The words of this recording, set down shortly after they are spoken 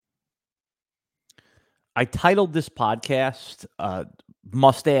I titled this podcast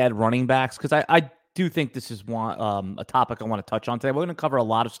 "Must Add Running Backs" because I do think this is a topic I want to touch on today. We're going to cover a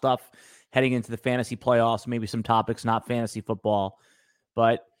lot of stuff heading into the fantasy playoffs, maybe some topics not fantasy football,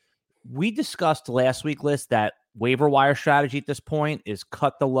 but we discussed last week, List, that waiver wire strategy at this point is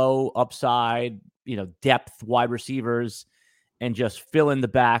cut the low upside, depth wide receivers, and just fill in the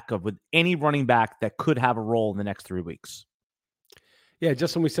back with any running back that could have a role in the next 3 weeks. Yeah,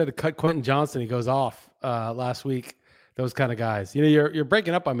 just when we said to cut Quentin Johnson, he goes off last week. Those kind of guys. You're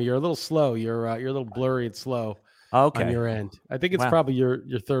breaking up on me. You're a little slow. You're a little blurry and slow on your end. I think it's probably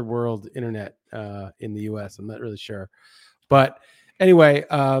your third world internet in the U.S. I'm not really sure. But anyway,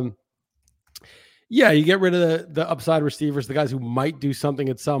 you get rid of the upside receivers, the guys who might do something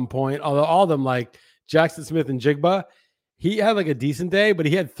at some point. Although all of them, like Jackson Smith and Jigba, he had like a decent day, but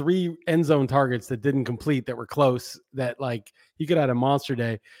he had 3 end zone targets that didn't complete that were close, that like he could have had a monster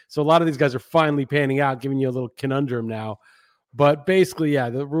day. So a lot of these guys are finally panning out, giving you a little conundrum now. But basically,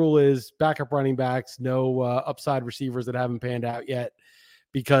 the rule is backup running backs, no upside receivers that haven't panned out yet,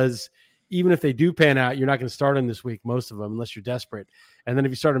 because even if they do pan out, you're not going to start them this week, most of them, unless you're desperate. And then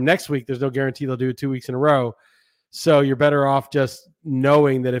if you start them next week, there's no guarantee they'll do it 2 weeks in a row. So you're better off just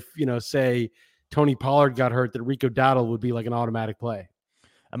knowing that if, say, Tony Pollard got hurt, that Rico Dowdle would be like an automatic play.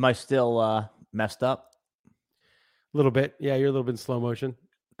 Am I still messed up? A little bit. Yeah, you're a little bit in slow motion.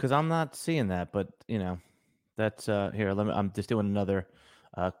 Because I'm not seeing that, but, that's here. I'm just doing another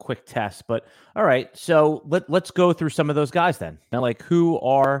quick test. But, all right, so let's go through some of those guys then. Now, like, who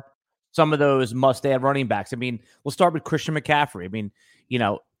are some of those must-add running backs? I mean, we'll start with Christian McCaffrey. I mean,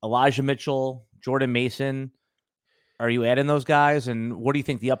 Elijah Mitchell, Jordan Mason. Are you adding those guys? And what do you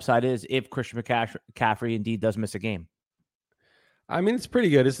think the upside is if Christian McCaffrey indeed does miss a game? I mean, it's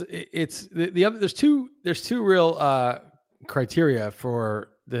pretty good. It's the other. There's two real criteria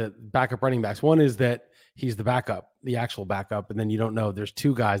for the backup running backs. One is that he's the backup, the actual backup, and then you don't know. There's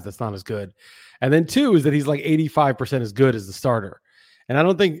 2 guys that's not as good, and then 2 is that he's like 85% as good as the starter. And I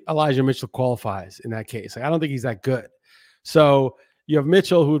don't think Elijah Mitchell qualifies in that case. Like, I don't think he's that good. So you have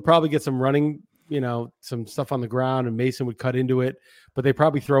Mitchell, who would probably get some running, some stuff on the ground, and Mason would cut into it, but they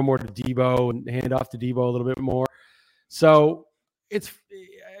probably throw more to Debo and hand off to Debo a little bit more. So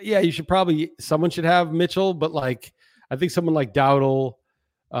someone should have Mitchell, but like, I think someone like Dowdle,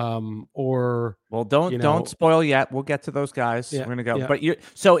 don't spoil yet. We'll get to those guys. We're gonna go. Yeah. But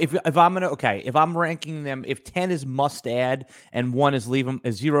if I'm ranking them, if 10 is must add and 1 is leave them,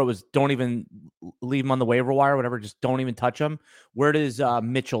 as 0 is don't even leave them on the waiver wire, whatever, just don't even touch them. Where does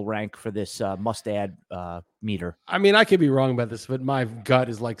Mitchell rank for this must add meter? I mean, I could be wrong about this, but my gut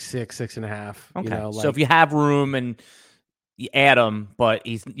is like 6.5. Okay. So if you have room and you add him, but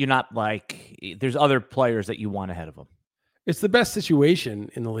you're not like, there's other players that you want ahead of him. It's the best situation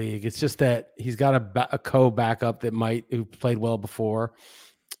in the league. It's just that he's got a co-backup who played well before,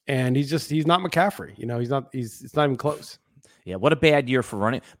 and he's not McCaffrey. It's not even close. Yeah, what a bad year for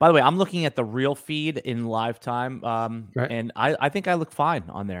running. By the way, I'm looking at the real feed in live time, right. And I think I look fine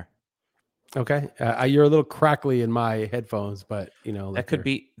on there. Okay, you're a little crackly in my headphones, but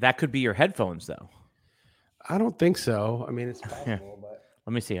that could be your headphones though. I don't think so. I mean, it's possible. Here. But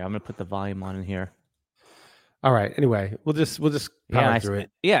let me see. I'm gonna put the volume on in here. All right. Anyway, we'll just power through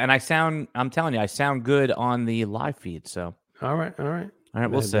it. Yeah, and I'm telling you, I sound good on the live feed. So all right.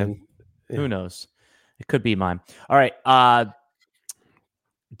 We'll see. Who knows? It could be mine. All right.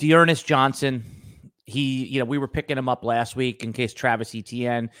 D'Ernest Johnson. We were picking him up last week in case Travis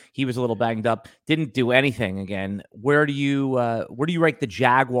Etienne. He was a little banged up. Didn't do anything again. Where do you rank the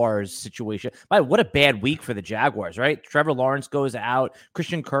Jaguars situation? By the way, what a bad week for the Jaguars, right? Trevor Lawrence goes out.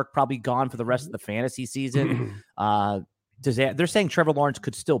 Christian Kirk probably gone for the rest of the fantasy season. They're saying Trevor Lawrence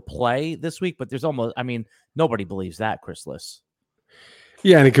could still play this week, but nobody believes that, Chris Liss.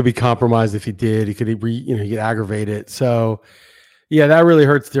 Yeah, and it could be compromised if he did. He could get aggravated. So. Yeah, that really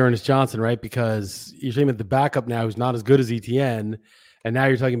hurts D'Ernest Johnson, right? Because you're talking about the backup now who's not as good as Etienne, and now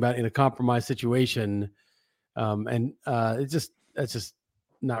you're talking about in a compromised situation, that's just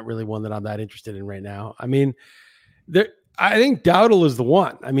not really one that I'm that interested in right now. I mean, I think Dowdle is the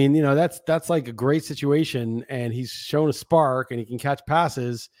one. I mean, that's like a great situation, and he's shown a spark, and he can catch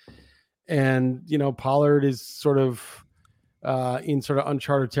passes, and Pollard is sort of in sort of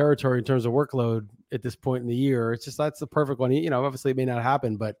uncharted territory in terms of workload at this point in the year. It's just, that's the perfect one. Obviously it may not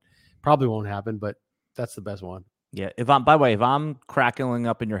happen, but probably won't happen, but that's the best one. Yeah. If I'm crackling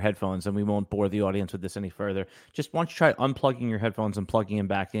up in your headphones, and we won't bore the audience with this any further, just why don't you try unplugging your headphones and plugging them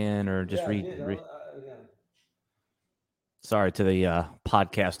back in, or just Sorry to the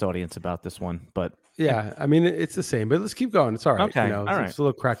podcast audience about this one, but Yeah, I mean it's the same, but let's keep going. It's all right. Okay. It's, All right. it's a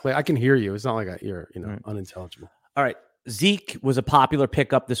little crackly. I can hear you. It's not like you're All right. unintelligible. All right. Zeke was a popular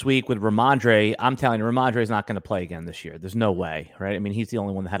pickup this week with Ramondre. I'm telling you, Ramondre is not going to play again this year. There's no way, right? I mean, he's the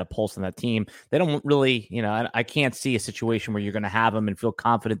only one that had a pulse on that team. They don't really, I can't see a situation where you're going to have him and feel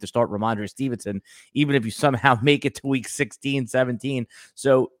confident to start Ramondre Stevenson, even if you somehow make it to week 16, 17.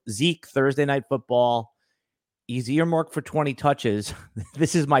 So Zeke, Thursday Night Football, he's earmarked for 20 touches.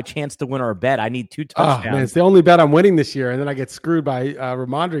 This is my chance to win our bet. I need 2 touchdowns. Oh, man, it's the only bet I'm winning this year, and then I get screwed by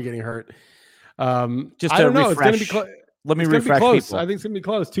Ramondre getting hurt. Just I to don't know. refresh. It's going to be Let me it's refresh close. people. I think it's going to be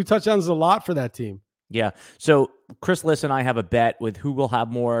close. 2 touchdowns is a lot for that team. Yeah. So Chris Liss and I have a bet with who will have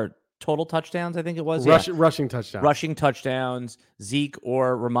more total touchdowns. I think it was rushing touchdowns. Rushing touchdowns, Zeke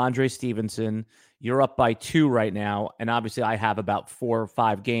or Ramondre Stevenson. You're up by 2 right now, and obviously I have about 4 or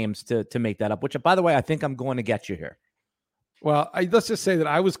 5 games to make that up. Which, by the way, I think I'm going to get you here. Well, let's just say that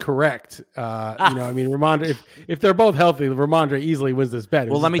I was correct. I mean, Ramondre, if they're both healthy, Ramondre easily wins this bet.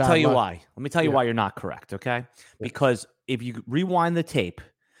 Well, let me tell you why. Let me tell you why you're not correct, okay? Because if you rewind the tape,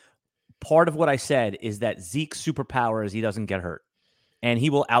 part of what I said is that Zeke's superpower is he doesn't get hurt, and he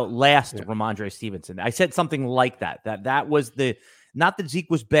will outlast Ramondre Stevenson. I said something like that. That was not that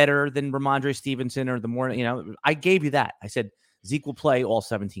Zeke was better than Ramondre Stevenson or the more, I gave you that. I said Zeke will play all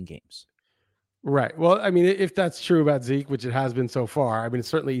 17 games. Right. Well, I mean, if that's true about Zeke, which it has been so far, I mean, it's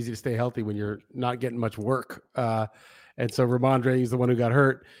certainly easy to stay healthy when you're not getting much work. And so Ramondre is the one who got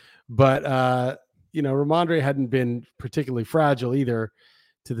hurt. But, Ramondre hadn't been particularly fragile either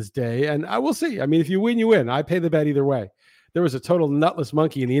to this day. And I will see. I mean, if you win, you win. I pay the bet either way. There was a total nutless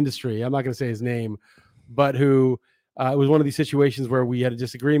monkey in the industry. I'm not going to say his name, but who it was one of these situations where we had a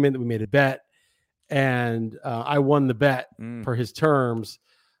disagreement. We made a bet, and I won the bet per his terms.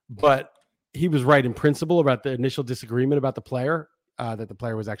 But he was right in principle about the initial disagreement about the player, that the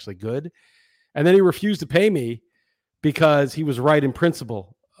player was actually good. And then he refused to pay me because he was right in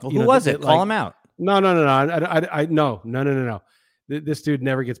principle. Well, who was it? Call him out. No. This dude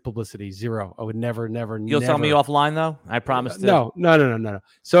never gets publicity. Zero. I would never. You'll tell me offline, though? I promise to. No.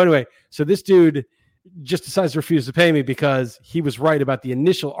 So anyway, this dude just decides to refuse to pay me because he was right about the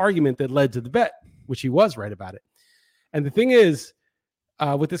initial argument that led to the bet, which he was right about it. And the thing is,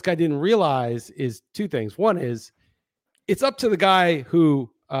 what this guy didn't realize is 2 things. One is it's up to the guy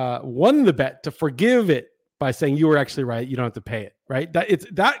who won the bet to forgive it by saying you were actually right. You don't have to pay it, right?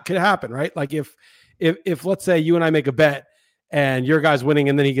 That could happen, right? Like if let's say you and I make a bet and your guy's winning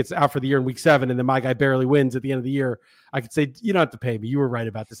and then he gets out for the year in week 7 and then my guy barely wins at the end of the year, I could say, you don't have to pay me. You were right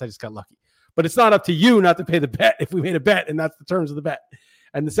about this. I just got lucky. But it's not up to you not to pay the bet if we made a bet and that's the terms of the bet.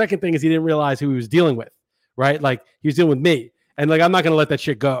 And the second thing is he didn't realize who he was dealing with, right? Like he was dealing with me. And like, I'm not going to let that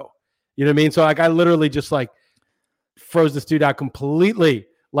shit go. You know what I mean? So like, I literally just like froze this dude out completely,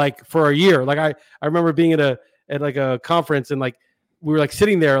 like for a year. Like I remember being at a conference and like, we were like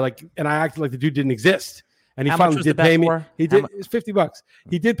sitting there, like, and I acted like the dude didn't exist. And he finally did pay me. He did. It's $50.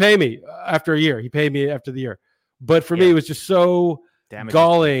 He did pay me after a year. He paid me after the year. But for me, it was just so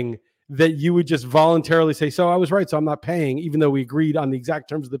galling that you would just voluntarily say, so I was right. So I'm not paying, even though we agreed on the exact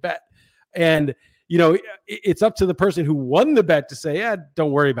terms of the bet. And it's up to the person who won the bet to say, yeah,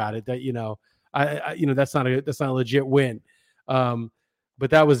 don't worry about it. That, I that's not a legit win. But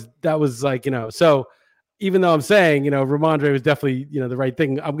that was like, so even though I'm saying, Ramondre was definitely, the right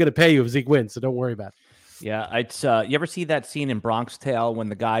thing, I'm going to pay you if Zeke wins. So don't worry about it. Yeah. It's, you ever see that scene in Bronx Tale when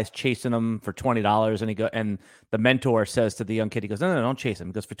the guy's chasing him for $20 and the mentor says to the young kid, he goes, no, don't chase him.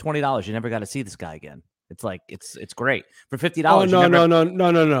 Because for $20, you never got to see this guy again. It's like it's great for $50. Oh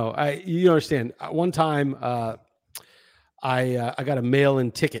no! You understand? One time, I got a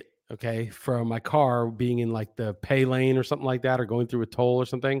mail-in ticket, okay, from my car being in like the pay lane or something like that, or going through a toll or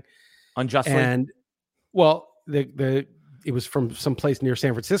something. Unjustly, and well, it was from some place near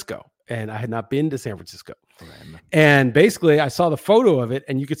San Francisco, and I had not been to San Francisco. Right. And basically, I saw the photo of it,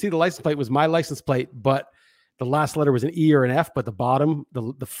 and you could see the license plate was my license plate, but the last letter was an E or an F, but the bottom,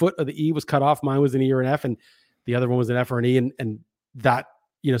 the foot of the E was cut off. Mine was an E or an F, and the other one was an F or an E. And that,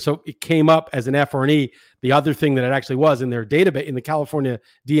 so it came up as an F or an E, the other thing that it actually was in their database in the California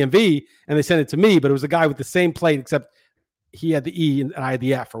DMV, and they sent it to me, but it was a guy with the same plate, except he had the E and I had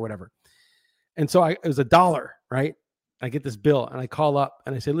the F or whatever. And so it was $1, right? I get this bill and I call up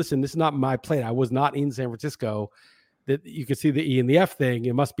and I say, listen, this is not my plate. I was not in San Francisco. That you could see the E and the F thing.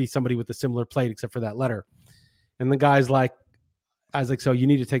 It must be somebody with a similar plate, except for that letter. And the guy's like, I was like, so you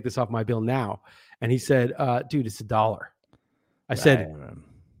need to take this off my bill now. And he said, dude, it's $1. I said,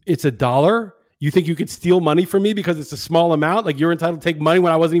 it's $1? You think you could steal money from me because it's a small amount? Like you're entitled to take money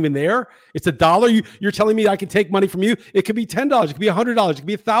when I wasn't even there? It's $1. You're telling me I can take money from you? It could be $10. It could be $100. It could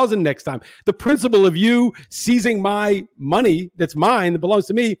be $1,000 next time. The principle of you seizing my money that's mine, that belongs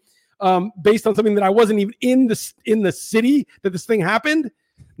to me, based on something that I wasn't even in the city that this thing happened.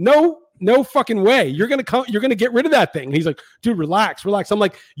 No fucking way. You're gonna get rid of that thing. And he's like, dude, relax. I'm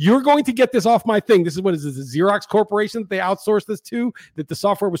like, you're going to get this off my thing. This is what is this, a Xerox corporation that they outsourced this to, that the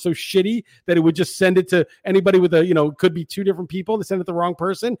software was so shitty that it would just send it to anybody with could be two different people to send it to the wrong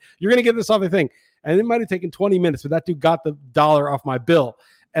person. You're gonna get this off the thing. And it might have taken 20 minutes, but that dude got the $1 off my bill.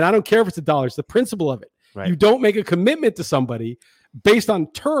 And I don't care if it's $1, it's the principle of it. Right. You don't make a commitment to somebody based on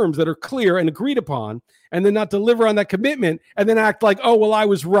terms that are clear and agreed upon, and then not deliver on that commitment, and then act like, oh, well, I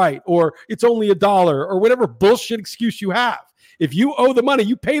was right, or it's only $1, or whatever bullshit excuse you have. If you owe the money,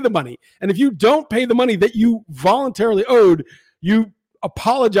 you pay the money. And if you don't pay the money that you voluntarily owed, you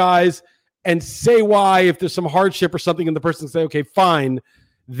apologize and say why, if there's some hardship or something, and the person say, okay, fine,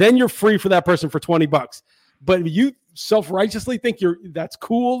 then you're free for that person for $20. But if you self-righteously think that's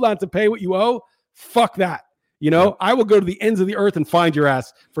cool not to pay what you owe, fuck that. I will go to the ends of the earth and find your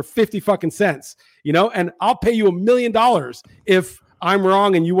ass for 50 fucking cents, and I'll pay you $1 million if I'm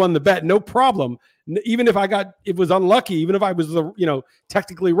wrong and you won the bet. No problem. Even if it was unlucky, even if I was,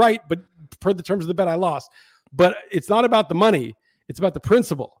 technically right, but per the terms of the bet, I lost. But it's not about the money. It's about the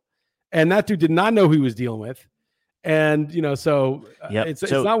principle. And that dude did not know who he was dealing with. And, so it's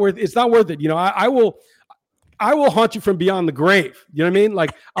not worth it. I will haunt you from beyond the grave. You know what I mean?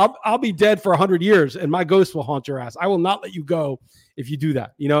 Like I'll be dead for 100 years and my ghost will haunt your ass. I will not let you go if you do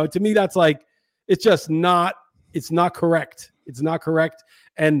that. To me, that's like, it's not correct. It's not correct.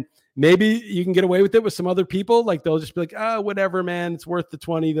 And maybe you can get away with it with some other people. Like they'll just be like, oh, whatever, man, it's worth the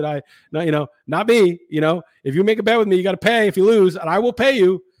 20 that not me, if you make a bet with me, you got to pay if you lose, and I will pay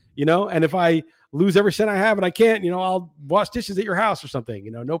you, and if I lose every cent I have and I can't, I'll wash dishes at your house or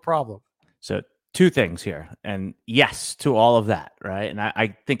something, no problem. So two things here, and yes to all of that, right? And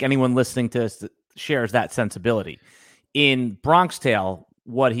I think anyone listening to us shares that sensibility. In Bronx Tale,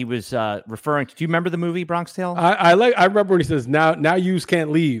 what he was referring to, do you remember the movie Bronx Tale? I remember when he says, now yous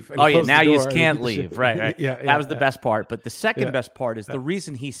can't leave. Oh yeah, now yous can't leave. Right. Yeah, that was the best part. But the second best part is the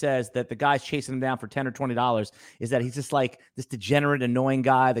reason he says that the guy's chasing him down for $10 or $20 is that he's just like this degenerate, annoying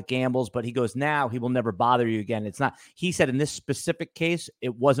guy that gambles, but he goes, now he will never bother you again. It's not, he said in this specific case,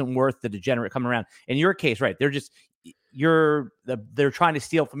 it wasn't worth the degenerate coming around. In your case, right, they're trying to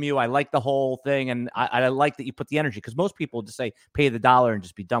steal from you. I like the whole thing, and I like that you put the energy, because most people just say pay the $1 and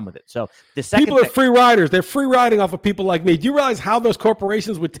just be done with it. So the second people are free riders. They're free riding off of people like me. Do you realize how those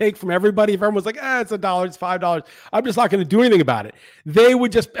corporations would take from everybody if everyone was like, it's $1, it's $5. I'm just not going to do anything about it. They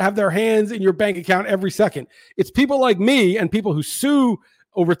would just have their hands in your bank account every second. It's people like me and people who sue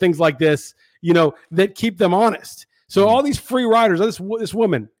over things like this, that keep them honest. So all these free riders, this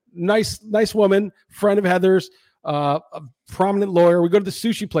woman, nice woman, friend of Heather's, a prominent lawyer. We go to the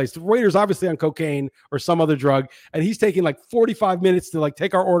sushi place. The waiter's obviously on cocaine or some other drug, and he's taking like 45 minutes to like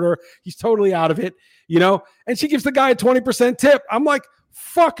take our order. He's totally out of it, and she gives the guy a 20% tip. I'm like,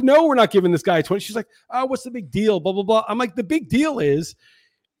 fuck no, we're not giving this guy a 20. She's like, oh, what's the big deal? Blah, blah, blah. I'm like, the big deal is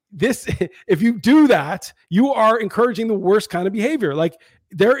this. If you do that, you are encouraging the worst kind of behavior. Like,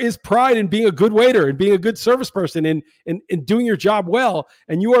 there is pride in being a good waiter and being a good service person and doing your job well.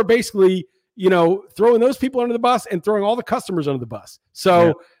 And you are basically, throwing those people under the bus and throwing all the customers under the bus.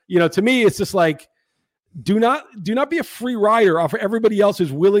 So, to me, it's just like, do not be a free rider off of everybody else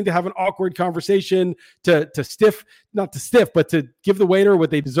who's willing to have an awkward conversation, not to stiff, but to give the waiter what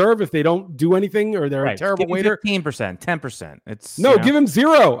they deserve if they don't do anything or they're a terrible waiter. 15%, 10%. It's give him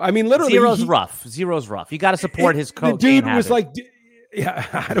zero. I mean, literally, zero's rough. You got to support his cocaine The dude habit. was like, yeah,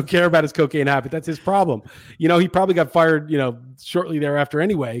 I don't care about his cocaine habit. That's his problem. He probably got fired, shortly thereafter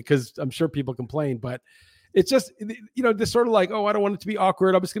anyway, because I'm sure people complained. But it's just, this sort of like, oh, I don't want it to be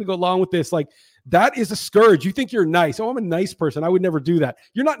awkward. I'm just going to go along with this. Like, that is a scourge. You think you're nice. Oh, I'm a nice person. I would never do that.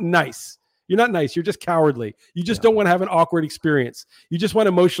 You're not nice. You're just cowardly. You just don't want to have an awkward experience. You just want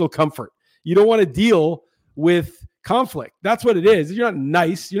emotional comfort. You don't want to deal with conflict. That's what it is. You're not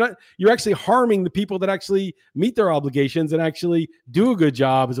nice. You're actually harming the people that actually meet their obligations and actually do a good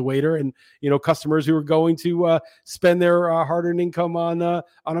job as a waiter, and customers who are going to spend their hard-earned income on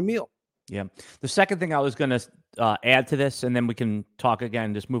a meal. Yeah. The second thing I was going to add to this, and then we can talk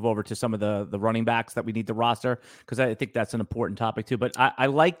again, just move over to some of the running backs that we need to roster, because I think that's an important topic too. But I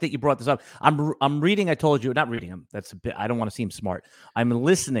like that you brought this up. I'm reading. I told you, not reading them. That's a bit. I don't want to seem smart. I'm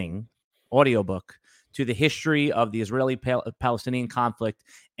listening audiobook to the history of the Israeli-Palestinian conflict.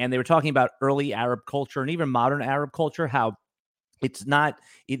 And they were talking about early Arab culture and even modern Arab culture, how It's not,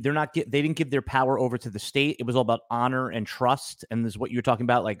 they didn't give their power over to the state. It was all about honor and trust. And this is what you're talking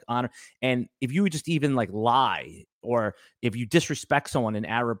about, like honor. And if you would just even like lie, or if you disrespect someone in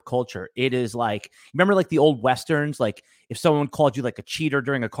Arab culture, it is like, remember like the old Westerns, like if someone called you like a cheater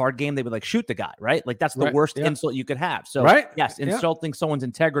during a card game, they would like shoot the guy, right? Like that's the worst insult you could have. So yes, insulting someone's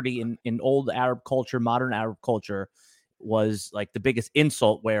integrity in old Arab culture, modern Arab culture was like the biggest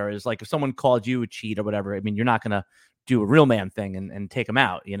insult. Whereas like if someone called you a cheat or whatever, I mean, you're not going to do a real man thing and take them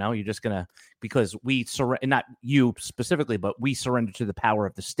out. You know, you're just going to, because we surrender, not you specifically, but we surrender to the power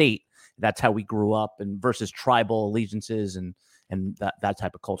of the state. That's how we grew up, and versus tribal allegiances and that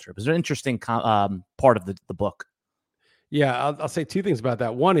type of culture. It was an interesting part of the book. Yeah, I'll say two things about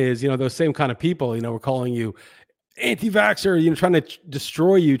that. One is, those same kind of people, we're calling you anti-vaxxer, trying to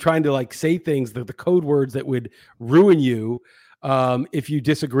destroy you, trying to like say things, the code words that would ruin you if you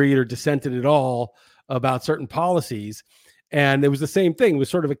disagreed or dissented at all about certain policies. And it was the same thing. It was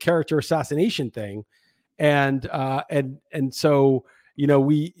sort of a character assassination thing. And so,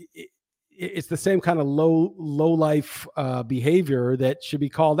 it's the same kind of low life behavior that should be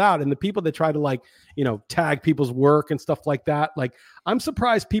called out. And the people that try to like, tag people's work and stuff like that, like I'm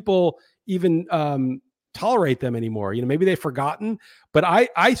surprised people even tolerate them anymore. Maybe they've forgotten, but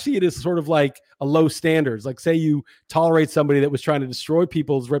I see it as sort of like a low standards. Like say you tolerate somebody that was trying to destroy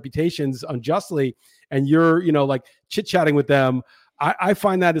people's reputations unjustly, and you're, like chit-chatting with them. I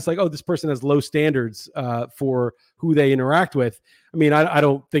find that it's like, oh, this person has low standards for who they interact with. I mean, I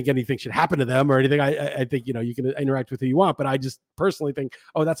don't think anything should happen to them or anything. I think, you can interact with who you want, but I just personally think,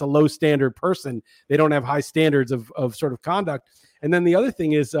 oh, that's a low standard person. They don't have high standards of sort of conduct. And then the other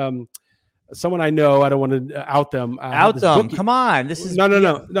thing is someone I know, I don't want to out them. Come on. This is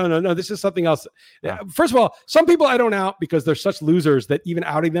no. This is something else. First of all, some people I don't out because they're such losers that even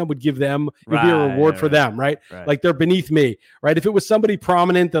outing them would give them, would be a reward for them. Right. Like they're beneath me. Right. If it was somebody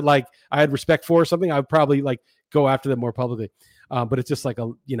prominent that like I had respect for or something, I would probably like go after them more publicly. But it's just like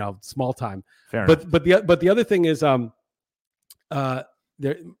a, small time. But the other thing is, a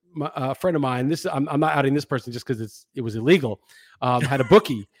friend of mine, I'm not outing this person just because it was illegal, had a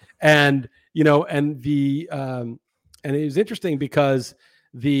bookie. And and it was interesting because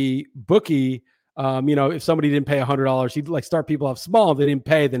the bookie, if somebody didn't pay $100, he'd like start people off small. If they didn't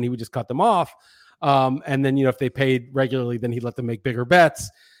pay, then he would just cut them off. And then, if they paid regularly, then he'd let them make bigger bets.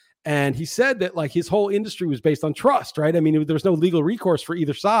 And he said that like his whole industry was based on trust, right? I mean, there was no legal recourse for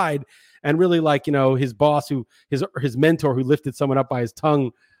either side. And really like, his boss his mentor who lifted someone up by his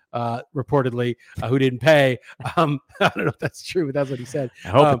tongue, reportedly, who didn't pay. I don't know if that's true, but that's what he said. I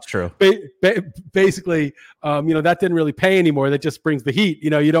hope it's true. Basically, that didn't really pay anymore. That just brings the heat.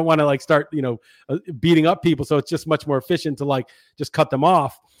 You don't want to like start, beating up people. So it's just much more efficient to like just cut them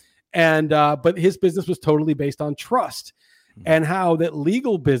off. And but his business was totally based on trust. And how that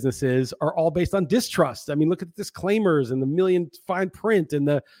legal businesses are all based on distrust. I mean, look at the disclaimers and the million fine print and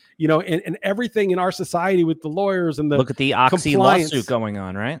the, and everything in our society with the lawyers and the look at the Oxy lawsuit going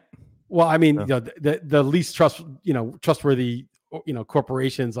on, right? Well, I mean, the least trustworthy,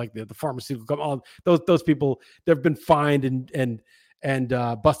 corporations like the pharmaceutical, all those people, they've been fined and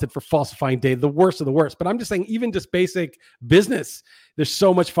busted for falsifying data, the worst of the worst. But I'm just saying, even just basic business, there's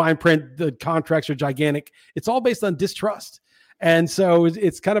so much fine print. The contracts are gigantic. It's all based on distrust. And so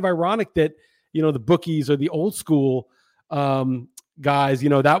it's kind of ironic that, the bookies or the old school guys,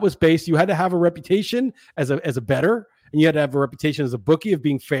 that was based, you had to have a reputation as a bettor, and you had to have a reputation as a bookie of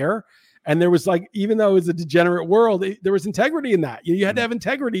being fair. And there was like, even though it's a degenerate world, there was integrity in that. You had to have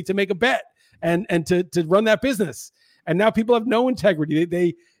integrity to make a bet and to run that business. And now people have no integrity.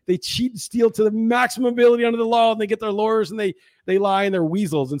 They cheat and steal to the maximum ability under the law, and they get their lawyers and they lie and they're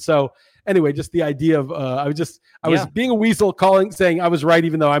weasels. And so anyway, just the idea of I was being a weasel, saying I was right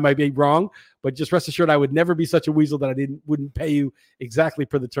even though I might be wrong. But just rest assured, I would never be such a weasel that I wouldn't pay you exactly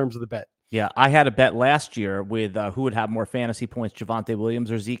per the terms of the bet. Yeah, I had a bet last year with who would have more fantasy points, Javonte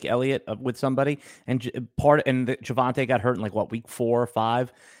Williams or Zeke Elliott, with somebody, and Javonte got hurt in like week 4 or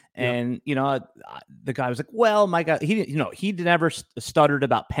 5. And, the guy was like, well, my God, he never stuttered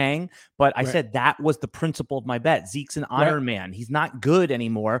about paying, but I said that was the principle of my bet. Zeke's an Iron Man. He's not good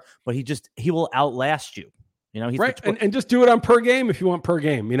anymore, but he will outlast you. He's right. And just do it on per game if you want per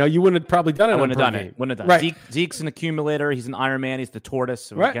game. You wouldn't have probably done it. Wouldn't have done it. Right. Zeke's an accumulator. He's an Iron Man. He's the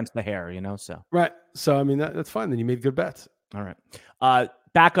tortoise against the hare, so. Right. So, I mean, that's fine. Then you made good bets. All right.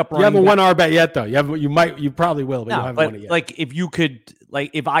 Backup running. You haven't won our bet yet, though. You probably will, but you haven't won it yet. Like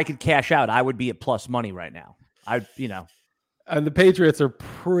if I could cash out, I would be at plus money right now. And the Patriots are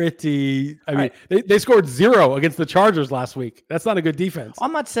pretty. I mean, they scored 0 against the Chargers last week. That's not a good defense.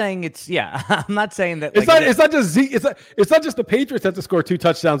 I'm not saying it's I'm not saying that it's not just Zeke. It's not just the Patriots have to score 2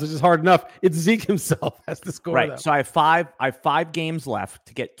 touchdowns, which is hard enough. It's Zeke himself has to score. Right. Them. So I have 5 games left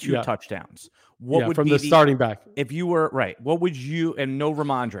to get 2 touchdowns. What would from be the starting back? If you were right, what would you and no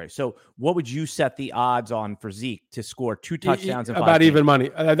Ramondre? So what would you set the odds on for Zeke to score 2 touchdowns in 5 about games? Even money?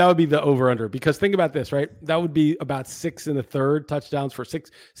 That would be the over under, because think about this, right? That would be about 6 1/3 touchdowns for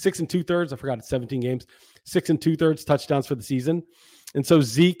 6 2/3. I forgot it's 17 games. 6 2/3 touchdowns for the season, and so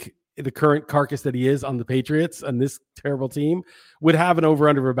Zeke, the current carcass that he is on the Patriots and this terrible team, would have an over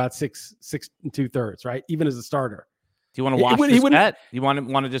under of about 6 2/3, right? Even as a starter. Do you want to watch this bet? You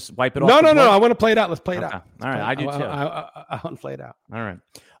want to just wipe it off? No. I want to play it out. Let's play it out. All right, I do too. I want to play it out. All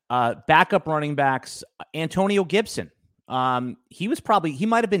right. Backup running backs, Antonio Gibson. He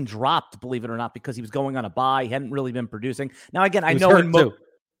might have been dropped, believe it or not, because he was going on a bye. He hadn't really been producing. Now, again, I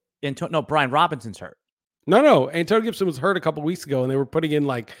know Brian Robinson's hurt. No. Antonio Gibson was hurt a couple weeks ago, and they were putting in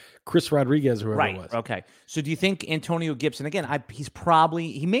like Chris Rodriguez, whoever it was. Okay. So do you think Antonio Gibson, again,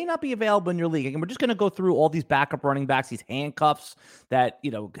 he may not be available in your league. Again, we're just going to go through all these backup running backs, these handcuffs that,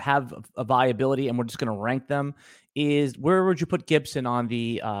 have a viability, and we're just going to rank them. Where would you put Gibson on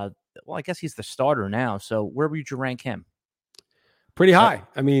the, I guess he's the starter now. So where would you rank him? Pretty high.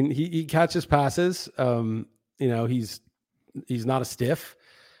 I mean, he catches passes. He's not a stiff.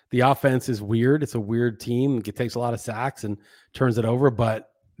 The offense is weird. It's a weird team. It takes a lot of sacks and turns it over, but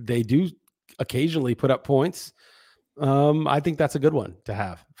they do occasionally put up points. I think that's a good one to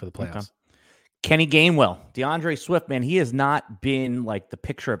have for the playoffs. Okay. Kenny Gainwell, DeAndre Swift, man, he has not been like the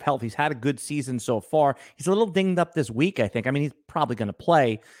picture of health. He's had a good season so far. He's a little dinged up this week, I think. I mean, he's probably going to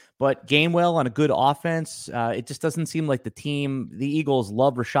play, but Gainwell on a good offense, it just doesn't seem like the Eagles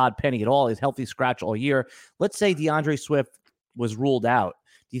love Rashad Penny at all. He's healthy scratch all year. Let's say DeAndre Swift was ruled out.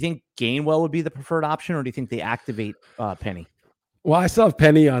 Do you think Gainwell would be the preferred option, or do you think they activate Penny? Well, I still have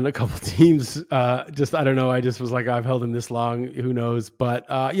Penny on a couple teams. I don't know. I just was like, I've held him this long. Who knows? But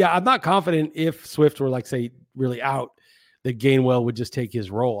I'm not confident if Swift were really out, that Gainwell would just take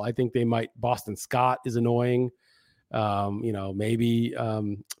his role. I think they might. Boston Scott is annoying. Maybe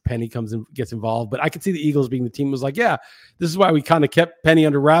Penny comes and gets involved. But I could see the Eagles being the team was like, yeah, this is why we kind of kept Penny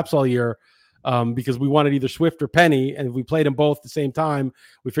under wraps all year. Because we wanted either Swift or Penny, and if we played them both at the same time,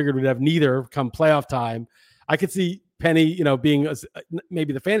 we figured we'd have neither come playoff time. I could see Penny, being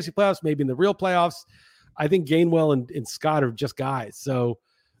maybe the fantasy playoffs, maybe in the real playoffs. I think Gainwell and Scott are just guys. So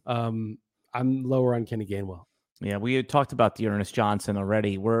I'm lower on Kenny Gainwell. Yeah, we had talked about Dearness Johnson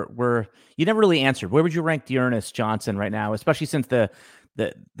already. You never really answered. Where would you rank Dearness Johnson right now, especially since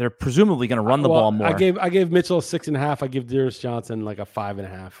they're presumably going to run the ball more? I gave Mitchell a 6.5. I give Dearness Johnson like a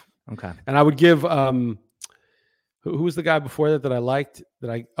 5.5. Okay. And I would give who was the guy before that I liked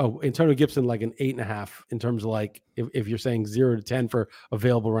Antonio Gibson like an 8.5 in terms of like if you're saying 0 to 10 for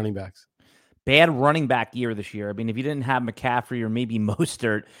available running backs. Bad running back year this year. I mean, if you didn't have McCaffrey or maybe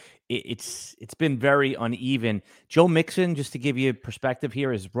Mostert, it's been very uneven. Joe Mixon, just to give you perspective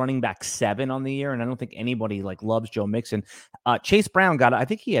here, is running back 7 on the year, and I don't think anybody loves Joe Mixon. Chase Brown I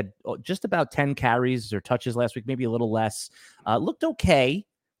think he had just about 10 carries or touches last week, maybe a little less. Looked okay.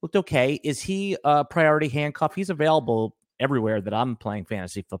 Is he a priority handcuff? He's available everywhere that I'm playing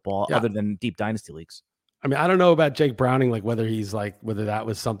fantasy football, other than deep dynasty leagues. I mean, I don't know about Jake Browning, whether that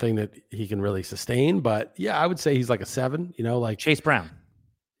was something that he can really sustain, but yeah, I would say he's like a 7, Chase Brown.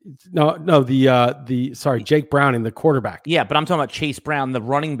 No, Jake Browning, the quarterback. Yeah, but I'm talking about Chase Brown, the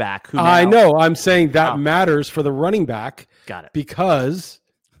running back. I know. I'm saying that matters for the running back. Got it.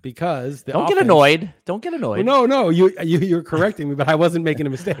 Because don't get annoyed. Don't get annoyed. Well, no, you're correcting me, but I wasn't making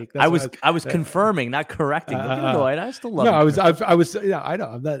a mistake. I was confirming, not correcting. Don't get annoyed. I still love. No, I was. Yeah, I know.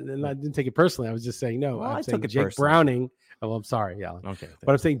 I'm not, and I didn't take it personally. I was just saying no. Well, I'm I saying took it Jake personally. Browning. Oh, I'm sorry, Alan. Okay,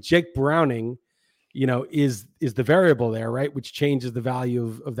 but I'm saying Jake Browning, is the variable there, right? Which changes the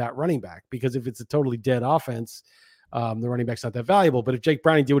value of that running back, because if it's a totally dead offense, the running back's not that valuable. But if Jake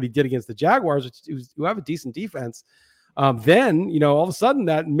Browning did what he did against the Jaguars, who have a decent defense, then all of a sudden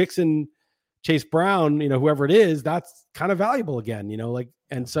that Mixon, Chase Brown, whoever it is, that's kind of valuable again,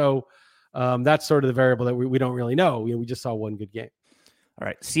 and so that's sort of the variable that we don't really know. We just saw one good game. All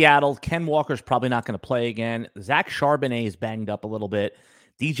right. Seattle, Ken Walker's probably not going to play again. Zach Charbonnet is banged up a little bit.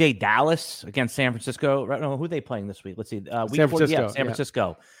 DJ Dallas against San Francisco. Right, no, who are they playing this week? Let's see. San Francisco. San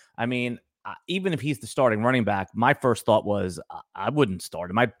Francisco. I mean, even if he's the starting running back, my first thought was I wouldn't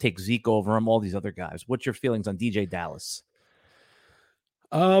start him. I'd take Zeke over him, all these other guys. What's your feelings on DJ Dallas?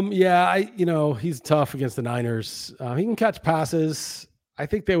 He's tough against the Niners. He can catch passes. I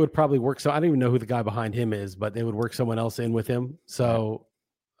think they would probably work. So I don't even know who the guy behind him is, but they would work someone else in with him. So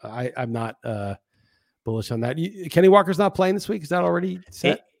I'm not bullish on that. Kenny Walker's not playing this week. Is that already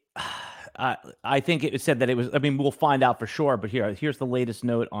set? I think it said that it was. I mean, we'll find out for sure. But here's the latest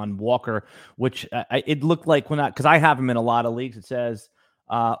note on Walker, which it looked like because I have him in a lot of leagues. It says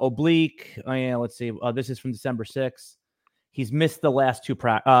oblique. Oh yeah, let's see. This is from December 6th. He's missed the last two.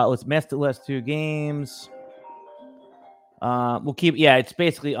 Missed the last two games. We'll keep. Yeah, it's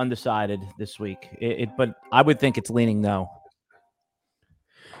basically undecided this week. But I would think it's leaning no.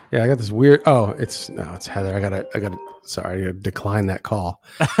 Yeah, I got this weird. Oh, it's Heather. I gotta. Sorry, I gotta decline that call.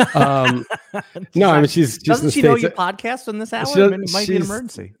 No, I mean she's doesn't she know you podcast on this hour? It might be an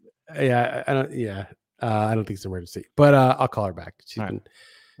emergency. Yeah, I don't. Yeah, I don't think it's an emergency, but I'll call her back. She's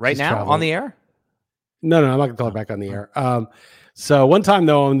right now traveling. On the air. No, I'm not gonna call her back on the air. So one time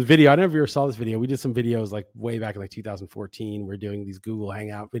though on the video, I don't know if you ever saw this video. We did some videos like way back in like 2014. We're doing these Google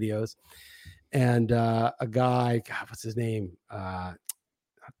Hangout videos, and a guy, God, what's his name?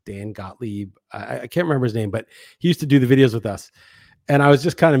 Dan Gottlieb. I can't remember his name, but he used to do the videos with us. And I was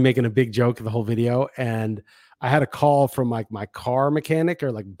just kind of making a big joke of the whole video. And I had a call from like my car mechanic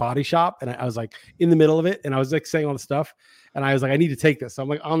or like body shop. And I was like in the middle of it. And I was like saying all the stuff. And I was like, I need to take this. So I'm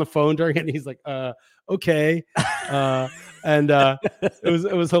like on the phone during it. And he's like, okay. It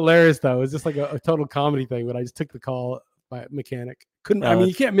was hilarious though. It was just like a total comedy thing. But I just took the call by a mechanic. I mean,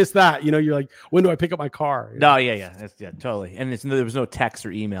 you can't miss that. You know, you're like, when do I pick up my car? No, yeah, totally. And there was no text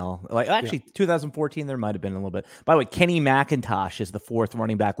or email. Like actually, 2014, there might have been a little bit. By the way, Kenny McIntosh is the fourth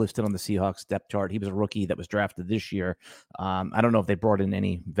running back listed on the Seahawks depth chart. He was a rookie that was drafted this year. I don't know if they brought in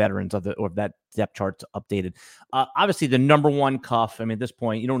any veterans or if that depth chart's updated. Obviously, the number one cuff. I mean, at this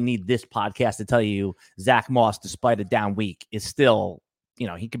point, you don't need this podcast to tell you Zach Moss, despite a down week, is still,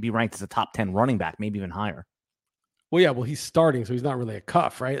 he could be ranked as a top 10 running back, maybe even higher. Well, yeah, he's starting, so he's not really a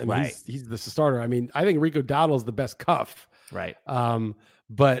cuff, right? I mean, he's the starter. I mean, I think Rico Dowdle is the best cuff. Right.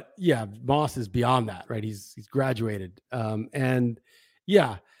 But yeah, Moss is beyond that, right? He's graduated. And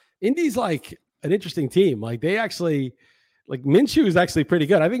yeah, Indy's like an interesting team. Like they actually, like Minshew is actually pretty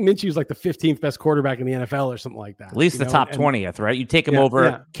good. I think Minshew is like the 15th best quarterback in the NFL or something like that. At least the top 20th, right? You take him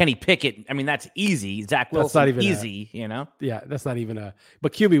over Kenny Pickett. I mean, that's easy. Zach Wilson, that's not even easy, Yeah, that's not even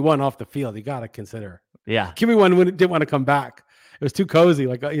but QB1 off the field, you got to consider. Yeah. QB1 didn't want to come back. It was too cozy.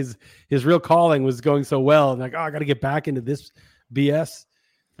 Like his real calling was going so well. And like, I got to get back into this BS.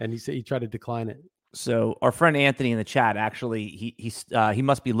 And he tried to decline it. So our friend Anthony in the chat, actually, he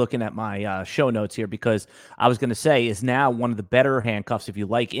must be looking at my show notes here, because I was going to say is now one of the better handcuffs if you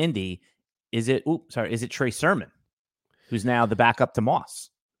like Indy. Is it Trey Sermon, who's now the backup to Moss?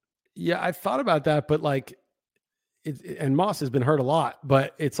 Yeah, I thought about that, but like, and Moss has been hurt a lot,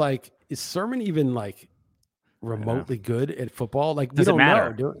 but it's like, is Sermon even like remotely good at football? Like, does it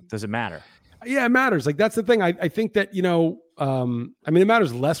matter? Does it matter? Yeah, it matters. Like that's the thing. I think that, I mean, it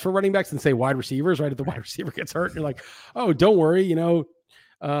matters less for running backs than say wide receivers, right? If the wide receiver gets hurt, you're like, oh, don't worry.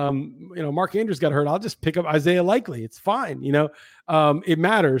 Mark Andrews got hurt. I'll just pick up Isaiah Likely. It's fine. It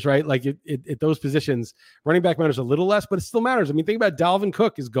matters, right? Like at those positions, running back matters a little less, but it still matters. I mean, think about Dalvin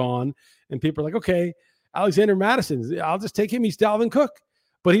Cook is gone and people are like, okay, Alexander Madison, I'll just take him. He's Dalvin Cook,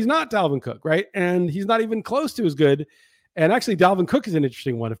 but he's not Dalvin Cook, right? And he's not even close to as good. And actually, Dalvin Cook is an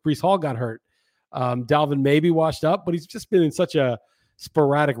interesting one. If Breece Hall got hurt, Dalvin may be washed up, but he's just been in such a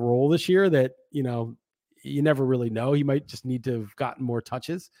sporadic role this year that, you never really know. He might just need to have gotten more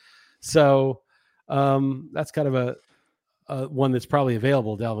touches. So that's kind of a one that's probably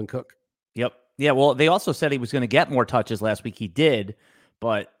available, Dalvin Cook. Yep. Yeah, well, they also said he was going to get more touches last week. He did,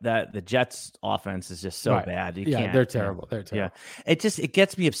 but the Jets offense is just so bad. They're terrible. They're terrible. Yeah. It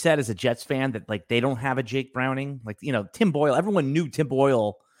gets me upset as a Jets fan that like they don't have a Jake Browning. Like, Tim Boyle, everyone knew Tim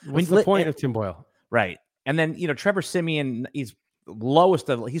Boyle. What's the point of Tim Boyle? Right. And then, Trevor Siemian, he's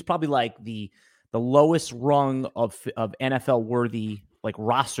probably like the lowest rung of NFL worthy like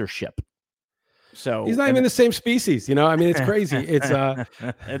rostership. So he's not even the same species, I mean, it's crazy. It's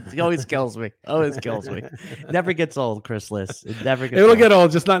it always kills me. Never gets old, Chris Liss. It'll get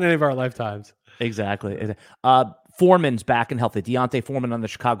old, just not in any of our lifetimes. Exactly. Foreman's back and healthy. Deontay Foreman on the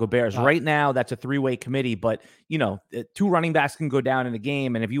Chicago Bears. Right now, that's a three-way committee, but two running backs can go down in a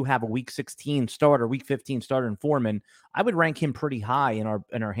game. And if you have a week 16 starter, week 15 starter in Foreman, I would rank him pretty high in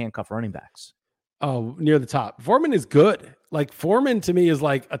our handcuff running backs. Oh, near the top. Foreman is good. Like Foreman to me is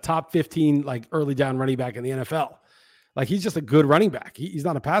like a top 15, like early down running back in the NFL. Like he's just a good running back. He's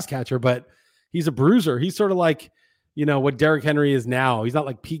not a pass catcher, but he's a bruiser. He's sort of like, what Derrick Henry is now. He's not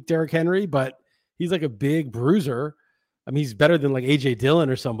like peak Derrick Henry, but he's like a big bruiser. I mean, he's better than like AJ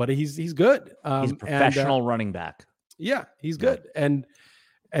Dillon or somebody. He's good. He's a professional running back. Yeah, he's good. And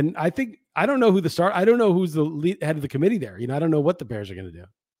And I don't know who the start. I don't know who's the head of the committee there. I don't know what the Bears are going to do.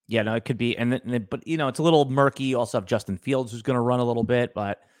 Yeah, no, it could be, but it's a little murky. You also have Justin Fields who's going to run a little bit,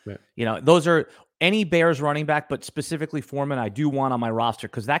 but those are any Bears running back, but specifically Foreman, I do want on my roster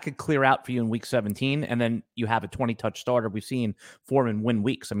because that could clear out for you in week 17, and then you have a 20-touch starter. We've seen Foreman win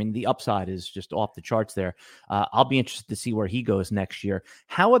weeks. I mean, the upside is just off the charts there. I'll be interested to see where he goes next year.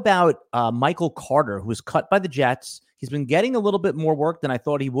 How about Michael Carter, who was cut by the Jets? He's been getting a little bit more work than I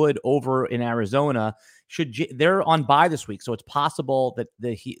thought he would over in Arizona. They're on bye this week, so it's possible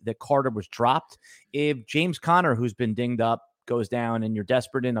that Carter was dropped. If James Conner, who's been dinged up, goes down and you're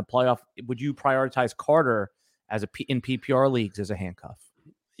desperate in a playoff, would you prioritize Carter in PPR leagues as a handcuff?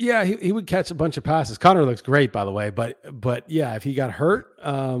 Yeah, he would catch a bunch of passes. Conner looks great, by the way, but yeah, if he got hurt,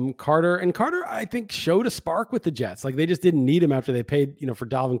 Carter, I think showed a spark with the Jets. Like they just didn't need him after they paid, for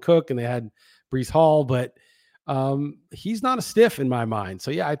Dalvin Cook and they had Breece Hall, but he's not a stiff in my mind.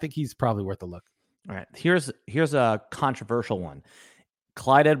 So yeah, I think he's probably worth a look. All right, here's a controversial one.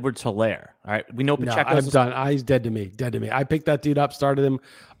 Clyde Edwards-Helaire. All right, we know Pacheco. I'm done. He's dead to me. I picked that dude up, started him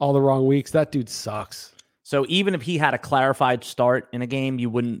all the wrong weeks. That dude sucks. So even if he had a clarified start in a game, you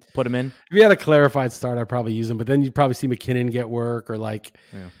wouldn't put him in? If he had a clarified start, I'd probably use him. But then you'd probably see McKinnon get work or I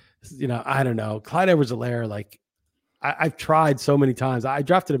don't know. Clyde Edwards-Helaire, I've tried so many times. I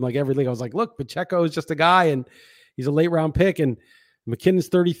drafted him every league. I was like, look, Pacheco is just a guy and he's a late round pick and McKinnon's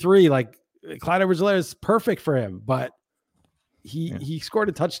 33. Clyde Edwards-Helaire is perfect for him, but he scored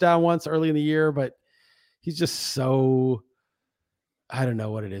a touchdown once early in the year, but he's just so, I don't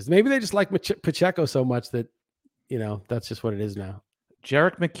know what it is. Maybe they just like Pacheco so much that, that's just what it is now.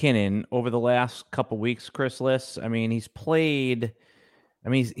 Jerick McKinnon over the last couple weeks, Chris lists. I mean, he's played. I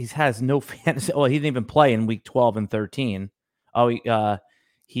mean, he has no fantasy. Well, he didn't even play in week 12 and 13.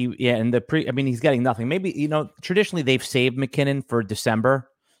 He's getting nothing. Maybe, traditionally they've saved McKinnon for December.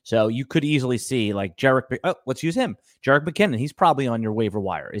 So you could easily see Jerick. Oh, let's use him. Jerick McKinnon. He's probably on your waiver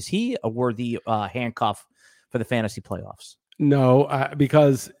wire. Is he a worthy handcuff for the fantasy playoffs? No,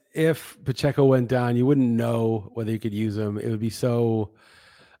 because if Pacheco went down, you wouldn't know whether you could use him. It would be so.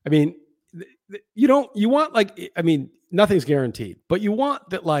 I mean, nothing's guaranteed, but you want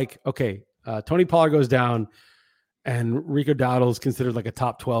that. Tony Pollard goes down, and Rico Dowdle is considered a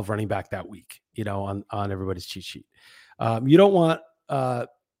top 12 running back that week. On everybody's cheat sheet. You don't want.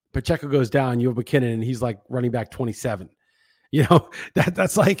 Pacheco goes down, you have McKinnon, and he's running back 27.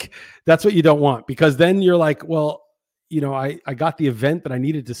 That's what you don't want, because then you're I got the event that I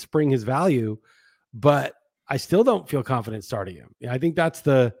needed to spring his value, but I still don't feel confident starting him. I think those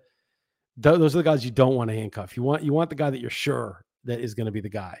are the guys you don't want to handcuff. You want the guy that you're sure that is going to be the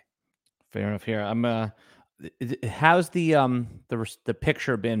guy. Fair enough. Here, how's the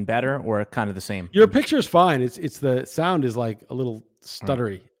picture been better or kind of the same? Your picture's fine. It's the sound is a little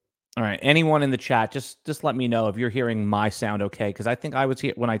stuttery. All right. Anyone in the chat, just let me know if you're hearing my sound okay, because I think I was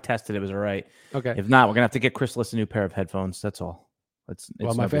here when I tested it was all right. Okay. If not, we're gonna have to get Chris a new pair of headphones. That's all.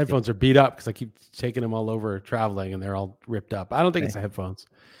 My headphones are beat up because I keep taking them all over traveling and they're all ripped up. I don't think it's the headphones.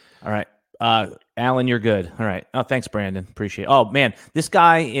 All right. Alan, you're good. All right. Oh, thanks, Brandon. Appreciate it. Oh man, this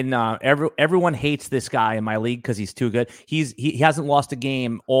guy in everyone hates this guy in my league because he's too good. He hasn't lost a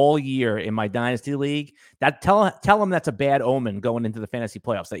game all year in my dynasty league. That tell him that's a bad omen going into the fantasy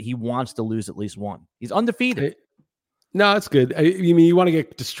playoffs, that he wants to lose at least one. He's undefeated. No, it's good. You want to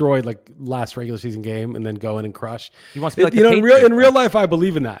get destroyed last regular season game and then go in and crush. He wants to be in real life. I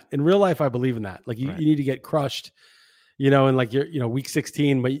believe in that. In real life, I believe in that. You need to get crushed. In your week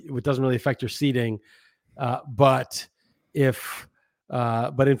 16, but it doesn't really affect your seeding. But in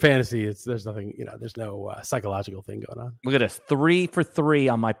fantasy, there's nothing. There's no psychological thing going on. Look at this, 3 for 3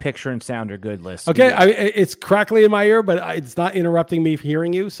 on my picture and sound are good list. Okay, it's crackly in my ear, but it's not interrupting me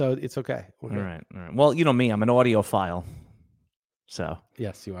hearing you, so it's okay. All right. Well, you know me, I'm an audiophile. So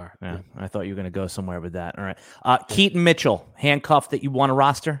yes, you are. Yeah, I thought you were going to go somewhere with that. All right, Keaton Mitchell, handcuff that you want to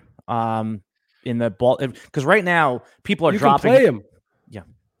roster. In the ball, because right now people are dropping. You can play him. Yeah,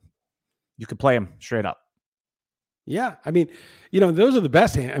 you could play him straight up. Yeah, those are the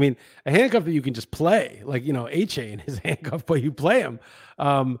best a handcuff that you can just play, A-Chain is a handcuff, but you play him.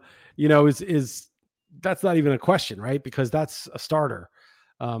 Is that's not even a question, right? Because that's a starter.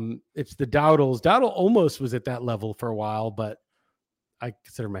 It's the Dowdles. Dowdle almost was at that level for a while, but I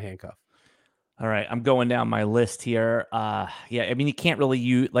consider him a handcuff. All right, I'm going down my list here. You can't really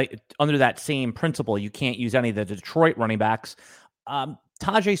use, under that same principle, you can't use any of the Detroit running backs.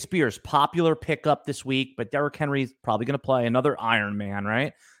 Tajay Spears, popular pickup this week, but Derrick Henry's probably going to play another Iron Man,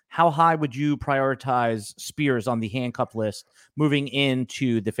 right? How high would you prioritize Spears on the handcuff list moving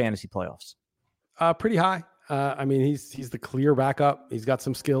into the fantasy playoffs? Pretty high. I mean, he's the clear backup. He's got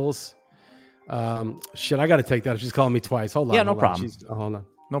some skills. Shit, I got to take that. She's calling me twice. Hold on. Yeah, no problem. Hold on.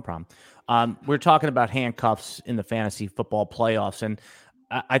 No problem. We're talking about handcuffs in the fantasy football playoffs, and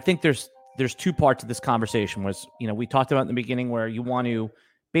I think there's two parts of this conversation. Was we talked about in the beginning where you want to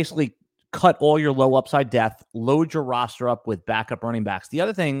basically cut all your low upside depth, load your roster up with backup running backs. The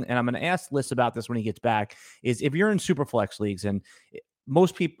other thing, and I'm going to ask Liss about this when he gets back, is if you're in super flex leagues, and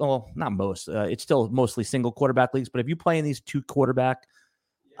most people, well, not most, it's still mostly single quarterback leagues, but if you play in these 2 quarterback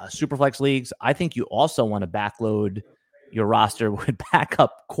super flex leagues, I think you also want to backload your roster with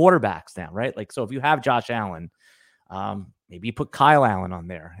backup quarterbacks now, right? Like, so if you have Josh Allen, maybe you put Kyle Allen on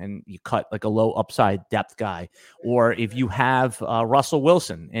there and you cut like a low upside depth guy. Or if you have Russell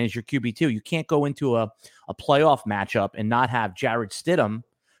Wilson as your QB2, you can't go into a playoff matchup and not have Jarrett Stidham,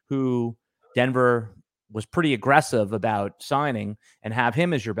 who Denver was pretty aggressive about signing, and have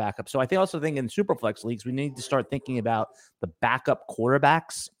him as your backup. So I also think in Superflex leagues, we need to start thinking about the backup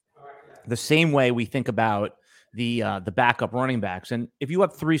quarterbacks the same way we think about the backup running backs. And if you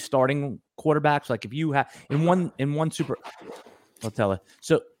have 3 starting quarterbacks, like if you have in one super, I'll tell it.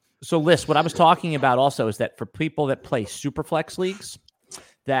 So Liss, what I was talking about also is that for people that play Superflex leagues,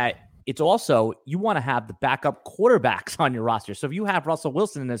 that it's also, you want to have the backup quarterbacks on your roster. So if you have Russell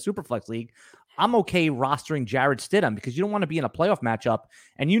Wilson in a Superflex league, I'm okay rostering Jarrett Stidham, because you don't want to be in a playoff matchup.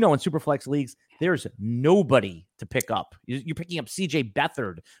 And in Superflex leagues, there's nobody to pick up. You're picking up CJ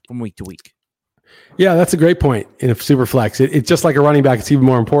Beathard from week to week. Yeah, that's a great point. In a super flex, it's just like a running back. It's even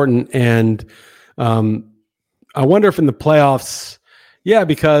more important. And I wonder if in the playoffs,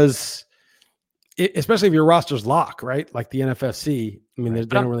 because especially if your roster's lock, right? Like the NFFC. I mean, they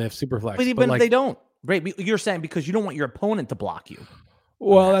don't really have super flex. But like, they don't. Right? You're saying because you don't want your opponent to block you.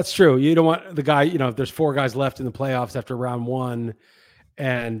 Well, that's true. You don't want the guy, if there's 4 guys left in the playoffs after round 1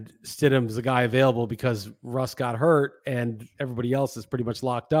 and Stidham's the guy available because Russ got hurt and everybody else is pretty much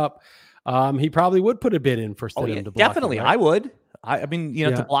locked up. He probably would put a bid in for Stidham to block. Definitely, him, right? I would. I mean,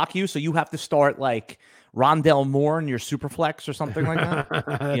 to block you, so you have to start like Rondell Moore in your super flex or something like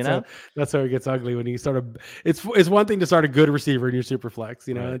that. That's how it gets ugly when you start it's one thing to start a good receiver in your super flex.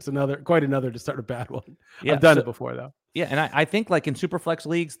 Right. It's quite another to start a bad one. Yeah, I've done it before though. Yeah, and I think like in Superflex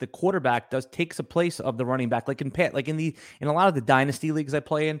leagues, the quarterback takes a place of the running back. Like in a lot of the dynasty leagues I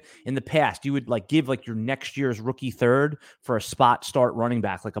play in the past, you would like give like your next year's rookie third for a spot start running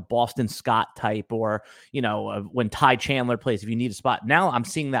back, like a Boston Scott type, or when Ty Chandler plays, if you need a spot. Now I'm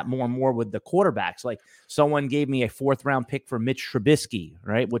seeing that more and more with the quarterbacks. Like someone gave me a 4th round pick for Mitch Trubisky,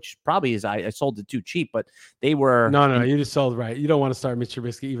 right? Which probably is I sold it too cheap, but they were you just sold right. You don't want to start Mitch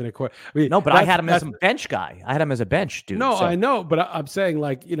Trubisky even a quarter. I mean, no, but I had him as a bench guy. I had him as a bench. Dude, no, so. I know, but I'm saying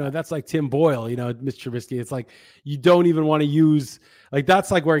like, that's like Tim Boyle, Mr. Trubisky. It's like, you don't even want to use, like,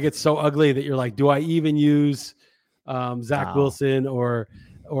 that's like where it gets so ugly that you're like, do I even use Zach Wilson or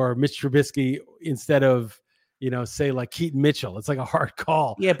Mitch Trubisky instead of, say like Keaton Mitchell? It's like a hard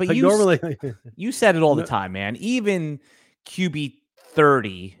call. Yeah, but like you said it all the time, man. Even QB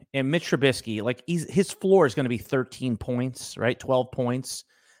 30 and Mitch Trubisky, like his floor is going to be 13 points, right? 12 points.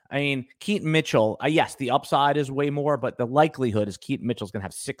 I mean, Keaton Mitchell, yes, the upside is way more, but the likelihood is Keaton Mitchell's going to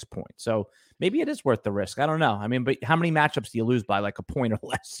have 6 points. So maybe it is worth the risk. I don't know. I mean, but how many matchups do you lose by like a point or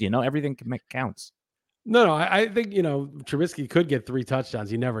less? Everything counts. No, I think, Trubisky could get 3 touchdowns.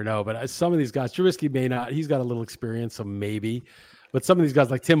 You never know. But some of these guys, Trubisky may not. He's got a little experience, so maybe. But some of these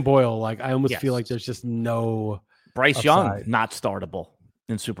guys, like Tim Boyle, like I almost feel like there's just no Bryce upside. Young, not startable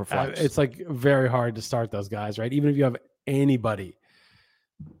in Superflex. It's like very hard to start those guys, right? Even if you have anybody.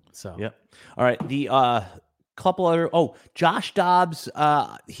 So yeah. All right. The couple other Josh Dobbs,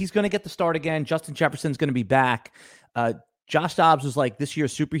 he's going to get the start again. Justin Jefferson's going to be back. Josh Dobbs was like this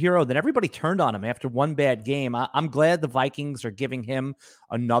year's superhero. Then everybody turned on him after one bad game. I'm glad the Vikings are giving him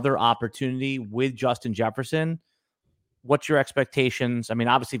another opportunity with Justin Jefferson. What's your expectations? I mean,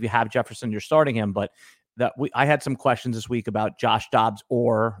 obviously, if you have Jefferson, you're starting him. But I had some questions this week about Josh Dobbs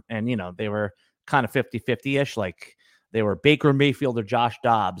and they were kind of 50-50-ish, like. They were Baker Mayfield or Josh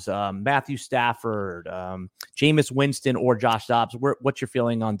Dobbs, Matthew Stafford, Jameis Winston or Josh Dobbs. What's your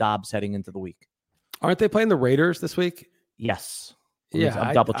feeling on Dobbs heading into the week? Aren't they playing the Raiders this week? Yes. Yeah,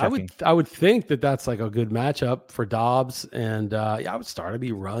 I'm double checking. I would think that's like a good matchup for Dobbs, and I would start him.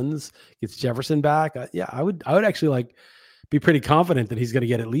 He runs, gets Jefferson back. I would actually be pretty confident that he's going to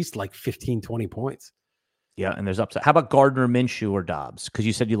get at least like 15, 20 points. Yeah, and there's upside. How about Gardner Minshew or Dobbs? Because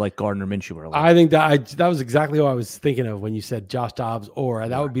you said you like Gardner Minshew earlier. I think that was exactly what I was thinking of when you said Josh Dobbs, or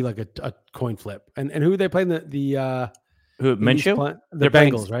that would be like a coin flip. And who are they playing? Who Minshew? The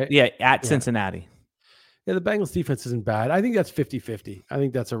Bengals, right? Yeah, at Cincinnati. Yeah, the Bengals defense isn't bad. I think that's 50-50. I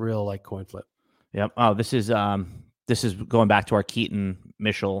think that's a real coin flip. Yep. Oh, this is going back to our Keaton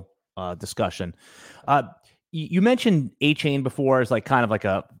Mitchell discussion. You mentioned A-Chain before as like kind of like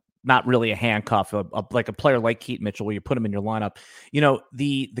a not really a handcuff, like a player like Keaton Mitchell where you put him in your lineup. You know,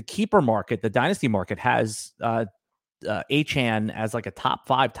 the keeper market, the dynasty market has Achan as like a top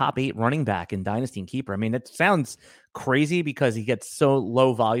 5, top 8 running back in dynasty and keeper. I mean, it sounds crazy because he gets so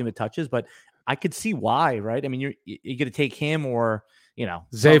low volume of touches, but I could see why, right? I mean, you're going to take him or, you know,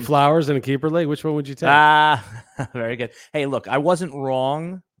 Zay Flowers in a keeper league. Which one would you take? Very good. Hey, look, I wasn't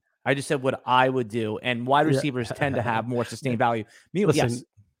wrong. I just said what I would do, and wide receivers tend to have more sustained value. Listen,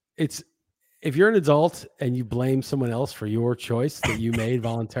 it's if you're an adult and you blame someone else for your choice that you made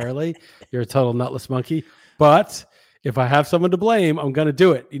voluntarily, you're a total nutless monkey. But if I have someone to blame, I'm going to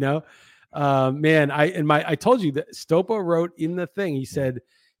do it. You know, man, I told you that Stopa wrote in the thing. He said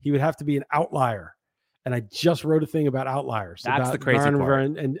he would have to be an outlier. And I just wrote a thing about outliers. That's about the crazy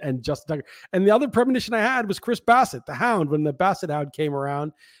part. And Justin Tucker. And the other premonition I had was Chris Bassett, the Hound, when the Bassett Hound came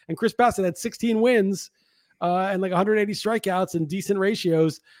around. And Chris Bassett had 16 wins and like 180 strikeouts and decent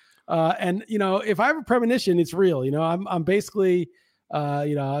ratios. And, you know, if I have a premonition, it's real. You know, I'm basically,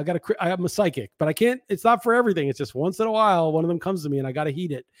 you know, I'm a psychic, but I can't, it's not for everything. It's just once in a while, one of them comes to me and I got to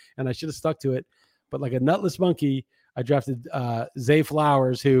heed it. And I should have stuck to it. But like a nutless monkey, I drafted Zay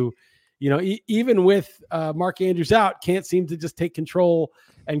Flowers, who, you know, even with Mark Andrews out, can't seem to just take control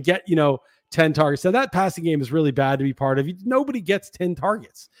and get, you know, 10 targets. So that passing game is really bad to be part of. Nobody gets 10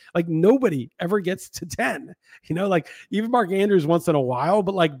 targets. Like nobody ever gets to 10, you know, like even Mark Andrews once in a while,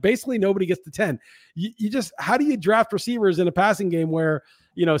 but like basically nobody gets to 10. You just, how do you draft receivers in a passing game where,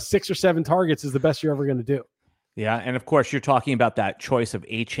 you know, 6 or 7 targets is the best you're ever going to do? Yeah, and of course, you're talking about that choice of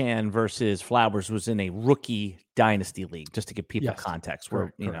Achan versus Flowers was in a rookie dynasty league, just to give people context.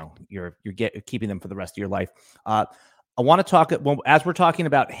 Where you know you're keeping them for the rest of your life. I want to talk as we're talking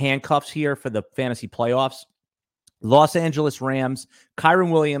about handcuffs here for the fantasy playoffs. Los Angeles Rams,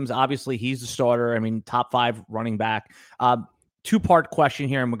 Kyren Williams, obviously he's the starter. I mean, top 5 running back. 2-part question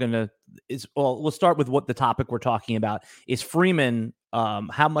here, and we'll start with what the topic we're talking about is. Freeman,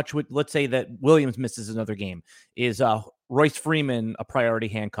 how much would, let's say that Williams misses another game, is Royce Freeman a priority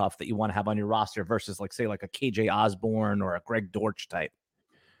handcuff that you want to have on your roster versus like say like a KJ Osborne or a Greg Dortch type?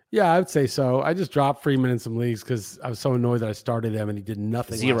 Yeah, I would say so. I just dropped Freeman in some leagues because I was so annoyed that I started him and he did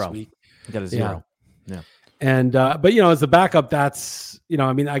nothing 0 last week. He got a 0. Yeah. And but you know, as the backup, that's, you know,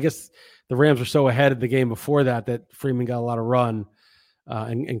 I mean, I guess the Rams were so ahead of the game before that Freeman got a lot of run,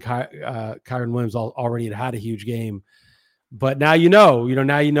 and Kyren Williams already had a huge game. But now you know,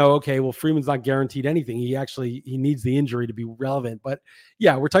 okay, well, Freeman's not guaranteed anything. He needs the injury to be relevant. But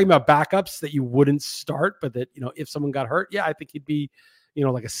yeah, we're talking about backups that you wouldn't start, but that, you know, if someone got hurt, yeah, I think he'd be, you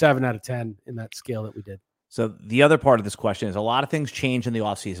know, like a 7 out of 10 in that scale that we did. So the other part of this question is a lot of things change in the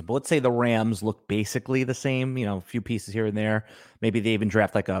offseason, but let's say the Rams look basically the same, you know, a few pieces here and there. Maybe they even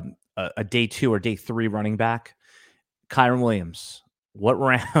draft like a day 2 or day 3 running back. Kyren Williams, what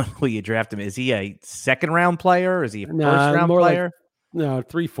round will you draft him? Is he a second round player? Is he a first round player? No,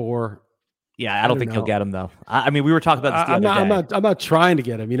 3, 4. Yeah, I don't think he'll get him though. I mean, we were talking about this the other day. I'm not trying to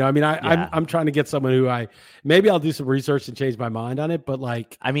get him. You know, I mean, I'm trying to get someone who maybe I'll do some research and change my mind on it. But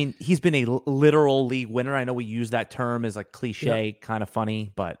like, I mean, he's been a literal league winner. I know we use that term as like cliche, kind of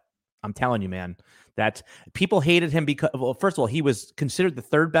funny, but I'm telling you, man, that people hated him because, well, first of all, he was considered the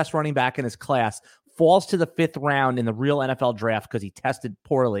 3rd best running back in his class, falls to the 5th round in the real NFL draft because he tested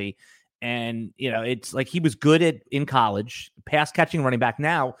poorly. And, you know, it's like he was good in college, pass catching running back.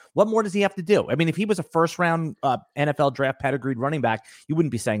 Now, what more does he have to do? I mean, if he was a 1st round NFL draft pedigreed running back, you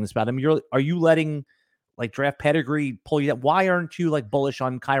wouldn't be saying this about him. Are you letting like draft pedigree pull you up? Why aren't you like bullish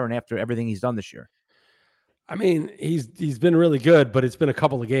on Kyren after everything he's done this year? I mean, he's been really good, but it's been a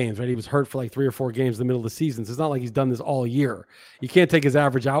couple of games, right? He was hurt for like 3 or 4 games in the middle of the season. So it's not like he's done this all year. You can't take his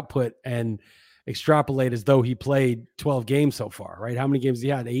average output and extrapolate as though he played 12 games so far, right? How many games he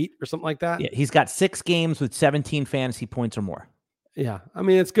had? 8 or something like that? Yeah, he's got 6 games with 17 fantasy points or more. Yeah, I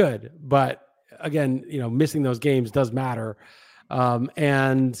mean, it's good. But again, you know, missing those games does matter.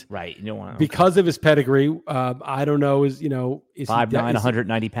 And right, you don't want to, because of his pedigree, I don't know, is 5'9",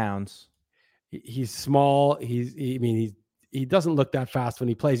 190 pounds. He's small. He doesn't look that fast when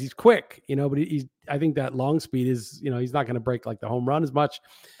he plays. He's quick, you know, but I think that long speed is, you know, he's not going to break like the home run as much.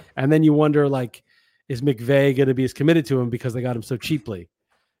 And then you wonder, like, is McVay going to be as committed to him because they got him so cheaply?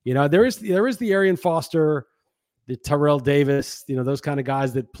 You know, there is the Arian Foster, the Terrell Davis, you know, those kind of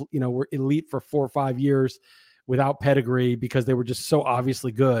guys that, you know, were elite for 4 or 5 years without pedigree because they were just so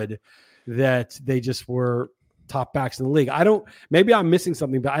obviously good that they just were top backs in the league. Maybe I'm missing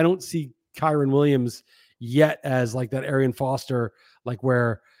something, but I don't see Kyren Williams yet as like that Arian Foster, like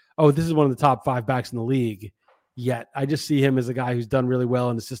where, oh, this is one of the top 5 backs in the league yet. I just see him as a guy who's done really well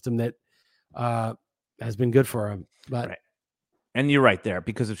in the system that has been good for him. But right. And you're right there,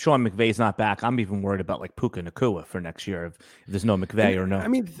 because if Sean McVay's not back, I'm even worried about like Puka Nacua for next year if there's no McVay or no. I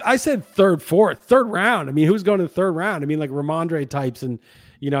mean, I said third round. I mean, who's going to the third round? I mean, like Ramondre types, and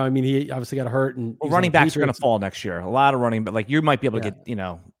I mean, he obviously got hurt. And running backs are going to fall next year. A lot of running, but like you might be able to get,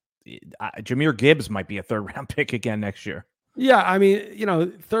 Jahmyr Gibbs might be a third round pick again next year. Yeah, I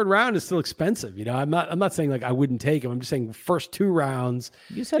mean, third round is still expensive. I'm not saying like I wouldn't take him. I'm just saying first 2 rounds.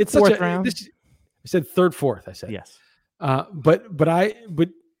 You said it's fourth round. I said third, fourth. I said yes. But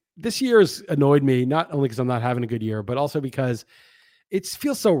this year has annoyed me, not only because I'm not having a good year, but also because it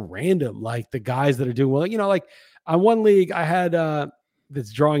feels so random. Like the guys that are doing well, like on one league I had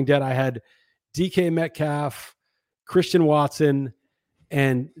that's drawing dead. I had DK Metcalf, Christian Watson,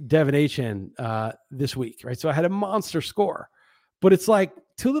 and Devin Achane this week, right? So I had a monster score, but it's like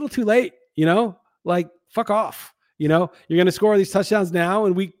too little, too late. Like fuck off. You're going to score these touchdowns now,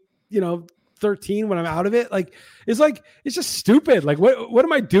 and week 13 when I'm out of it. Like it's just stupid. Like what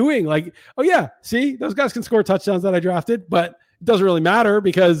am I doing? Like, oh yeah, see, those guys can score touchdowns that I drafted, but it doesn't really matter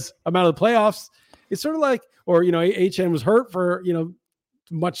because I'm out of the playoffs. It's sort of like, or HN was hurt for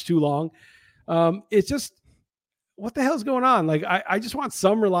much too long. It's just, what the hell's going on? Like I just want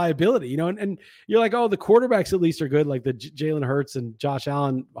some reliability, and you're like, oh, the quarterbacks at least are good, like the Jalen Hurts and Josh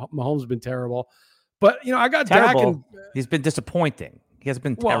Allen. Mahomes has been terrible, but I got terrible. Dak, and he's been disappointing. He has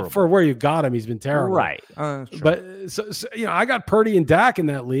been terrible. Well, for where you got him, he's been terrible. Right. Sure. But so, I got Purdy and Dak in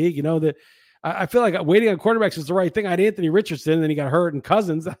that league. That I feel like waiting on quarterbacks was the right thing. I had Anthony Richardson, and then he got hurt, and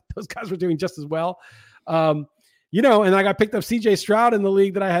Cousins. Those guys were doing just as well. And I got picked up CJ Stroud in the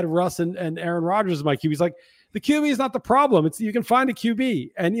league that I had Russ and Aaron Rodgers as my QBs. Like the QB is not the problem. It's you can find a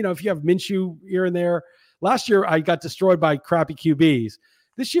QB, and if you have Minshew here and there. Last year I got destroyed by crappy QBs.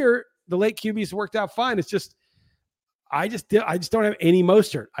 This year the late QBs worked out fine. It's just. I just don't have any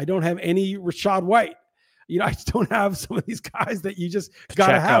Mostert. I don't have any Rashad White. I just don't have some of these guys that you just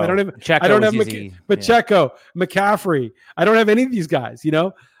got to have. I don't have Pacheco, McCaffrey. I don't have any of these guys, I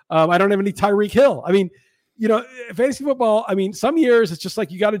don't have any Tyreek Hill. I mean, fantasy football, I mean, some years it's just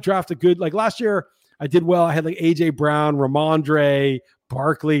like you got to draft a good, like last year I did well. I had like AJ Brown, Ramondre,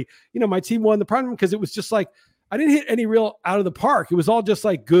 Barkley. My team won the problem because it was just like, I didn't hit any real out of the park. It was all just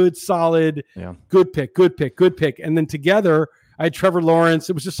like good, solid, good pick. And then together I had Trevor Lawrence.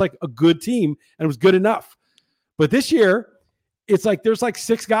 It was just like a good team and it was good enough. But this year it's like, there's like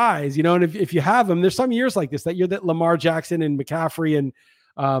 6 guys, and if you have them, there's some years like this, that year that Lamar Jackson and McCaffrey and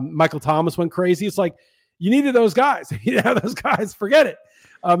Michael Thomas went crazy. It's like, you needed those guys. You didn't have those guys, forget it.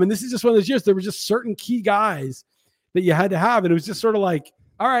 And this is just one of those years, there were just certain key guys that you had to have. And it was just sort of like,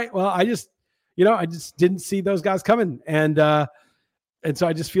 all right, well, I just didn't see those guys coming. And so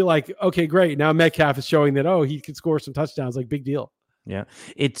I just feel like, okay, great. Now Metcalf is showing that, he could score some touchdowns, like big deal. Yeah.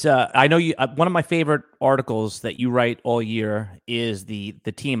 It's, I know you, one of my favorite articles that you write all year is the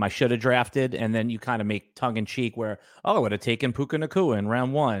team I should have drafted. And then you kind of make tongue in cheek where, I would have taken Puka Nacua in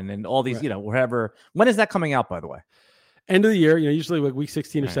round 1 and all these, right. Wherever. When is that coming out, by the way? End of the year, usually like week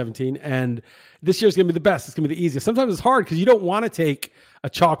 16 or 17. And this year's going to be the best. It's going to be the easiest. Sometimes it's hard because you don't want to take a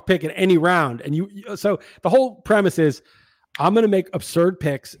chalk pick in any round. And so the whole premise is I'm going to make absurd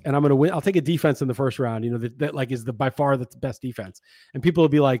picks and I'm going to win. I'll take a defense in the first round, that like is by far the best defense. And people will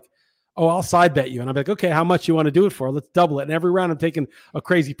be like, oh, I'll side bet you. And I'm like, okay, how much you want to do it for? Let's double it. And every round I'm taking a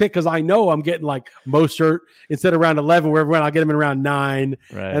crazy pick because I know I'm getting like Mostert instead of round 11, where every round I'll get him in round 9.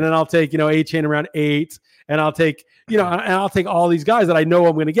 Right. And then I'll take, A-Chain around 8. And I'll take, and I'll take all these guys that I know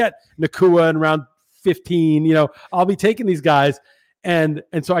I'm going to get. Nacua in round 15, I'll be taking these guys. And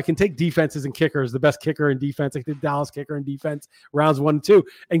so I can take defenses and kickers, the best kicker in defense, like the Dallas kicker in defense, rounds 1 and 2,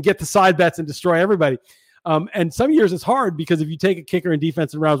 and get the side bets and destroy everybody. And some years it's hard because if you take a kicker in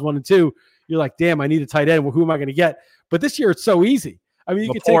defense in rounds 1 and 2, you're like, damn, I need a tight end. Well, who am I going to get? But this year it's so easy. I mean,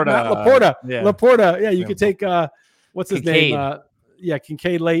 you could take Matt Laporta. Laporta. Yeah, you could take, what's his name?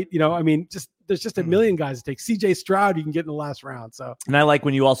 Kincaid late. I mean, there's just a million guys to take. CJ Stroud you can get in the last round. So, and I like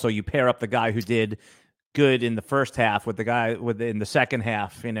when you pair up the guy who did good in the first half with the guy in the second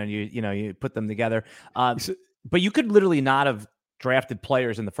half. You put them together. But you could literally not have drafted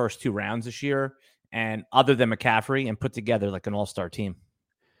players in the first 2 rounds this year, and other than McCaffrey, and put together like an all-star team.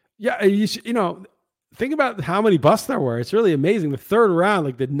 Yeah, think about how many busts there were. It's really amazing. The third round,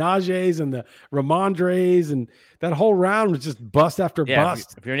 like the Najees and the Ramondres, and that whole round was just bust after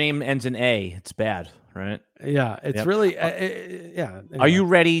bust. If your name ends in A, it's bad, right? Yeah, it's really, yeah. Anyway. Are you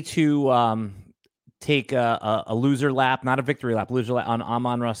ready to take a loser lap, not a victory lap, loser lap on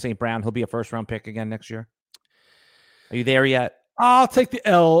Amon-Ra St. Brown? He'll be a first-round pick again next year. Are you there yet? I'll take the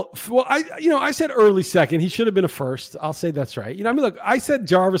L. Well, I said early second. He should have been a first. I'll say that's right. I mean, look, I said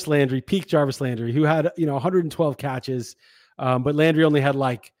Jarvis Landry, peak Jarvis Landry, who had 112 catches, but Landry only had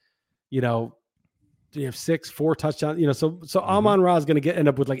four touchdowns. So Amon-Ra is going to end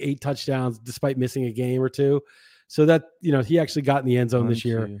up with like 8 touchdowns despite missing a game or two. So that he actually got in the end zone this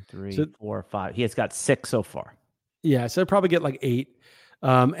year. 1, 2, 3, 4, 5. He has got 6 so far. Yeah, so probably get like 8,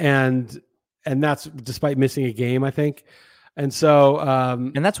 and that's despite missing a game, I think. And so,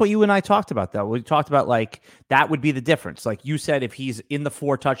 and that's what you and I talked about, though. We talked about like that would be the difference. Like you said, if he's in the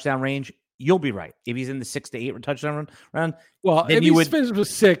 4 touchdown range, you'll be right. If he's in the 6 to 8 touchdown round, well, if he finishes with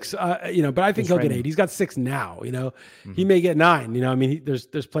 6, but I think he'll get 8. He's got 6 now. He may get 9. I mean, there's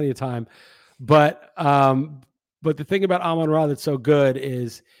plenty of time, but the thing about Amon-Ra that's so good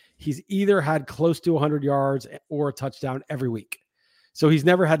is he's either had close to 100 yards or a touchdown every week. So he's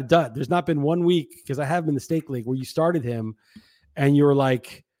never had a dud. There's not been one week, because I have him in the stake league, where you started him and you're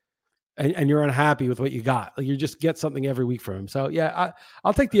like, and you're unhappy with what you got. Like you just get something every week from him. So yeah,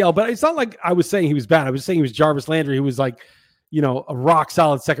 I'll take the L, but it's not like I was saying he was bad. I was saying he was Jarvis Landry, who was like, a rock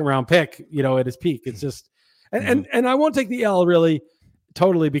solid second round pick, at his peak. It's just, and I won't take the L really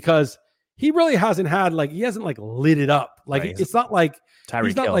totally, because he really hasn't had he hasn't lit it up. Like right. It's not like Tyreek Hill.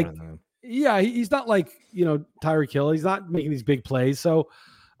 He's not like, Tyreek Hill. He's not making these big plays. So,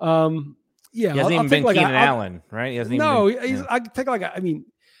 he hasn't even been Keenan Allen, right? He hasn't even I take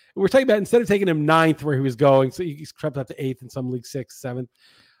we're talking about, instead of taking him 9th where he was going, so he's crept up to 8th in some league, 6th, 7th.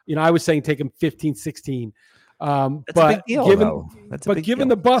 I was saying take him 15, 16. That's a big deal, given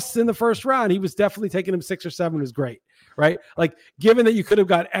the busts in the first round, he was definitely taking him 6 or 7 was great, right? Like given that you could have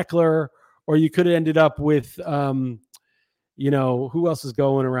got Eckler, or you could have ended up with, who else is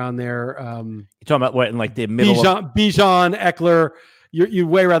going around there? You're talking about what in like the middle? Bijan, Eckler. You'd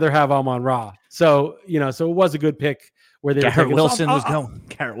way rather have Amon-Ra. So so it was a good pick where they Garrett Wilson was going.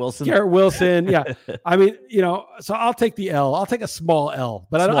 Garrett Wilson, yeah. I mean, so I'll take the L. I'll take a small L,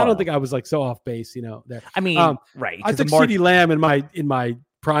 but I don't think I was like so off base, there. I mean, right? I took CeeDee Lamb in my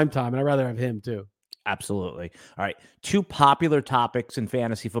prime time, and I'd rather have him too. Absolutely. All right. 2 popular topics in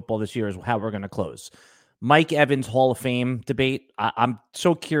fantasy football this year is how we're going to close. Mike Evans Hall of Fame debate. I'm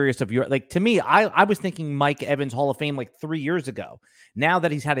so curious of to me, I was thinking Mike Evans Hall of Fame like 3 years ago. Now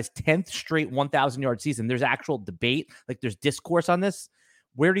that he's had his 10th straight 1,000-yard season, there's actual debate. Like there's discourse on this.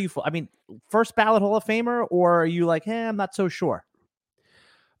 Where do you, first ballot Hall of Famer, or are you like, I'm not so sure?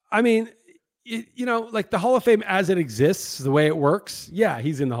 I mean, the Hall of Fame as it exists, the way it works, yeah,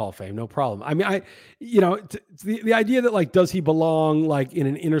 he's in the Hall of Fame, no problem. I mean, the idea that does he belong in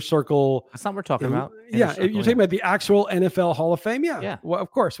an inner circle? That's not what we're talking about. Yeah, you're talking about the actual NFL Hall of Fame. Yeah. Well, of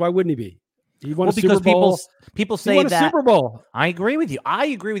course. Why wouldn't he be? He won a Super Bowl. People say that Super Bowl. I agree with you.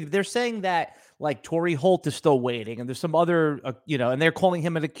 They're saying that Torrey Holt is still waiting, and there's some other, and they're calling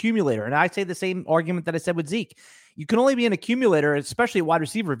him an accumulator. And I say the same argument that I said with Zeke. You can only be an accumulator, especially a wide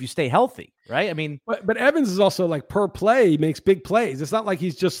receiver, if you stay healthy, right? I mean, but Evans is also per play, makes big plays. It's not like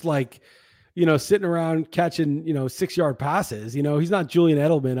he's just sitting around catching, 6-yard passes. He's not Julian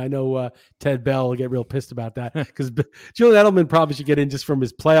Edelman. I know Ted Bell will get real pissed about that, because Julian Edelman probably should get in just from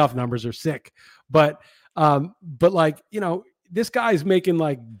his playoff numbers are sick. But this guy's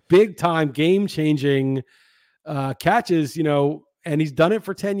making big time game changing catches, and he's done it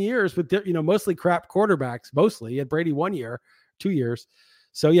for 10 years with, mostly crap quarterbacks. Mostly. He had Brady 1 year, 2 years.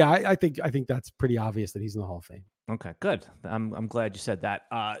 So yeah, I think that's pretty obvious that he's in the Hall of Fame. Okay, good. I'm glad you said that.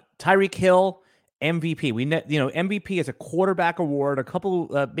 Tyreek Hill, MVP. MVP is a quarterback award. A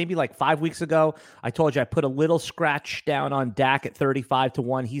couple, maybe 5 weeks ago, I told you I put a little scratch down on Dak at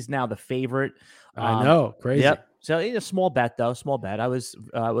 35-1. He's now the favorite. I know, crazy. Yep. So a small bet though, small bet. I was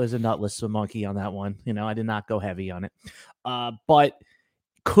a nutless monkey on that one. I did not go heavy on it. But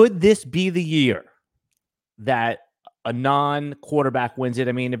could this be the year that a non-quarterback wins it?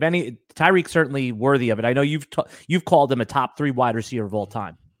 I mean, if any, Tyreek's certainly worthy of it. I know you've called him a top 3 wide receiver of all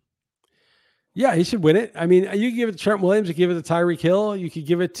time. Yeah, he should win it. I mean, you can give it to Trent Williams, you give it to Tyreek Hill, you could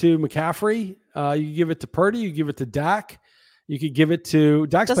give it to McCaffrey, you could give it to Purdy, you give it to Dak, you could give it to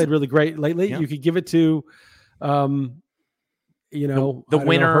Dak's played really great lately. Yeah. You could give it to the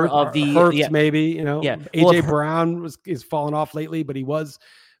winner of the Hurts, maybe. AJ Brown is falling off lately, but he was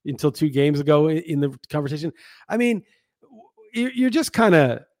until 2 games ago in the conversation. I mean, you're just kind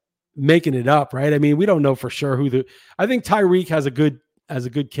of making it up, right? I mean, we don't know for sure I think Tyreek has a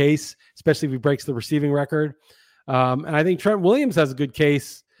good case, especially if he breaks the receiving record. And I think Trent Williams has a good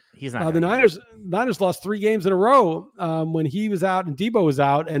case. He's not. The Niners lost 3 games in a row when he was out and Debo was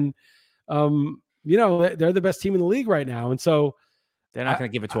out, and they're the best team in the league right now, and so they're not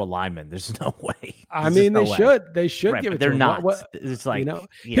going to give it to a lineman. There's no way. I mean, they should. They should right, give it. They're to not. What, it's like,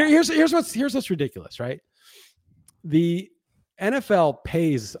 here's what's ridiculous, right? The NFL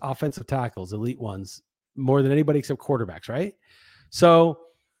pays offensive tackles, elite ones, more than anybody except quarterbacks, right? So,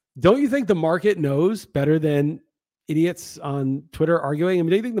 don't you think the market knows better than idiots on Twitter arguing? I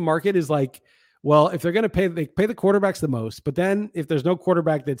mean, do you think the market is like, well, if they're going to pay, they pay the quarterbacks the most, but then if there's no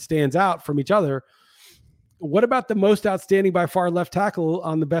quarterback that stands out from each other, what about the most outstanding by far left tackle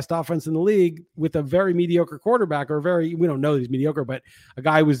on the best offense in the league with a very mediocre quarterback, or we don't know he's mediocre, but a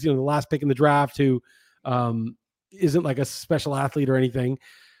guy who was, the last pick in the draft who isn't like a special athlete or anything.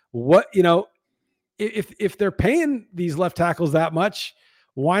 What, if they're paying these left tackles that much,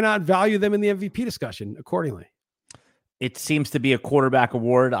 why not value them in the MVP discussion accordingly? It seems to be a quarterback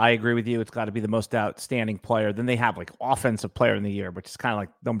award. I agree with you. It's got to be the most outstanding player. Then they have like offensive player in the year, which is kind of like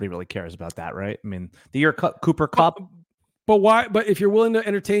nobody really cares about that, right? I mean, the year Cooper Kupp. But why? But if you're willing to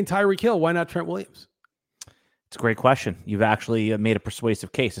entertain Tyreek Hill, why not Trent Williams? It's a great question. You've actually made a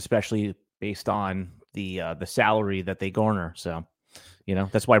persuasive case, especially based on the salary that they garner. So,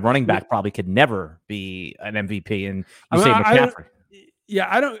 that's why running back probably could never be an MVP. And you say McCaffrey.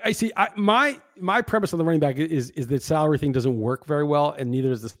 My premise on the running back is that salary thing doesn't work very well, and neither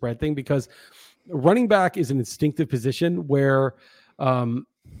does the spread thing, because running back is an instinctive position where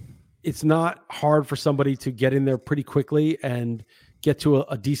it's not hard for somebody to get in there pretty quickly and get to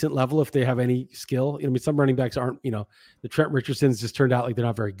a decent level if they have any skill. I mean, some running backs aren't, the Trent Richardsons just turned out like they're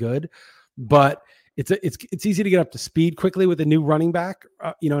not very good, but it's easy to get up to speed quickly with a new running back.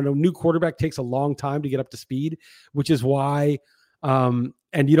 A new quarterback takes a long time to get up to speed, which is why. And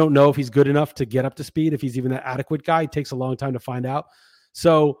you don't know if he's good enough to get up to speed. If he's even an adequate guy, it takes a long time to find out.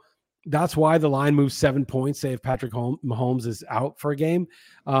 So that's why the line moves 7 points, say if Patrick Mahomes is out for a game,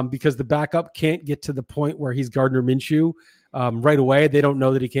 because the backup can't get to the point where he's Gardner Minshew right away. They don't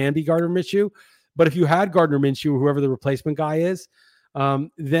know that he can be Gardner Minshew. But if you had Gardner Minshew, whoever the replacement guy is,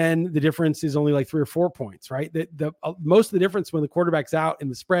 then the difference is only like 3 or 4 points, right? The most of the difference when the quarterback's out in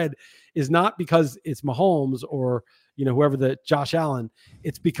the spread is not because it's Mahomes or whoever the Josh Allen.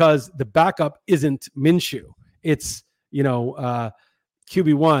 It's because the backup isn't Minshew. It's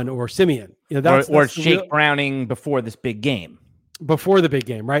QB1 or Simeon. Or Jake Browning before this big game. Before the big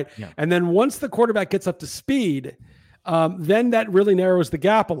game, right? Yeah. And then once the quarterback gets up to speed, then that really narrows the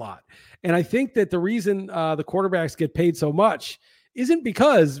gap a lot. And I think that the reason the quarterbacks get paid so much isn't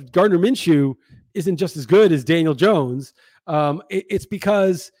because Gardner Minshew isn't just as good as Daniel Jones. It's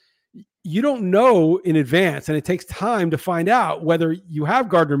because you don't know in advance, and it takes time to find out whether you have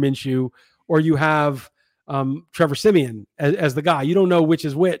Gardner Minshew or you have Trevor Simeon as the guy. You don't know which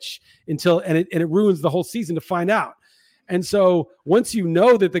is which until it ruins the whole season to find out. And so once you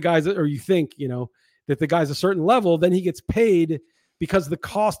know that the guys, or you think, that the guy's a certain level, then he gets paid because the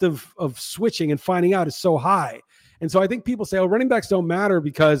cost of switching and finding out is so high. And so I think people say, running backs don't matter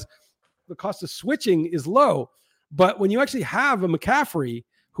because the cost of switching is low. But when you actually have a McCaffrey,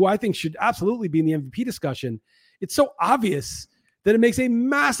 who I think should absolutely be in the MVP discussion, it's so obvious that it makes a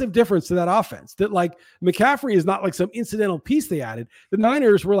massive difference to that offense. That like McCaffrey is not like some incidental piece they added. The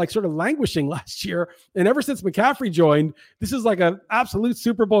Niners were like sort of languishing last year. And ever since McCaffrey joined, this is like an absolute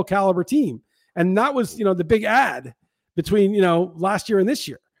Super Bowl caliber team. And that was, the big ad between, last year and this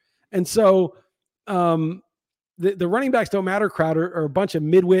year. And so the running backs don't matter crowd are a bunch of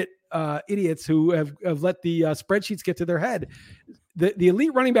midwit idiots who have let the spreadsheets get to their head. The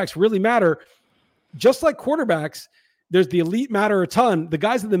elite running backs really matter. Just like quarterbacks, there's the elite matter a ton. The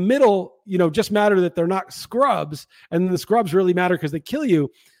guys in the middle, just matter that they're not scrubs. And the scrubs really matter because they kill you.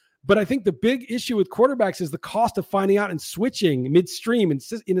 But I think the big issue with quarterbacks is the cost of finding out and switching midstream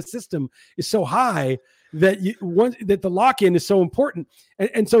in a system is so high that that the lock-in is so important.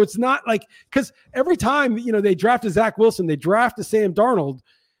 And so it's not like, because every time, they draft a Zach Wilson, they draft a Sam Darnold,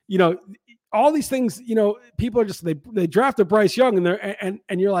 all these things, people are just, they draft a Bryce Young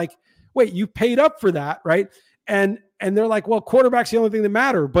and you're like, wait, you paid up for that. Right. And they're like, well, quarterback's the only thing that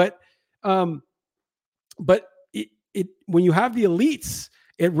matter. But when you have the elites,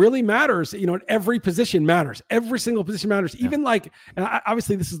 it really matters. Every position matters. Every single position matters. Yeah. Even like, and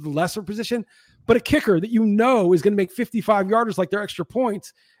obviously this is the lesser position, but a kicker that is going to make 55 yarders like their extra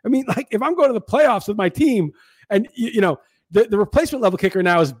points. I mean, like if I'm going to the playoffs with my team and, the replacement level kicker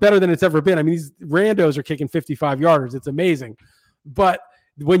now is better than it's ever been. I mean, these randos are kicking 55 yarders. It's amazing. But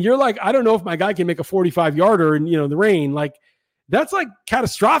when you're like, I don't know if my guy can make a 45 yarder in, the rain, like that's like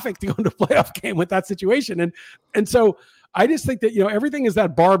catastrophic to go into a playoff game with that situation. And so I just think that, everything is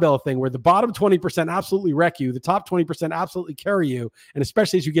that barbell thing where the bottom 20% absolutely wreck you, the top 20% absolutely carry you, and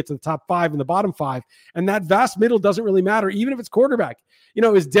especially as you get to the top 5 and the bottom 5, and that vast middle doesn't really matter, even if it's quarterback.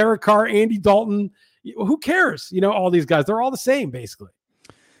 Is Derek Carr, Andy Dalton, who cares? All these guys, they're all the same, basically.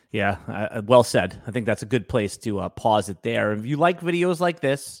 Yeah, well said. I think that's a good place to pause it there. If you like videos like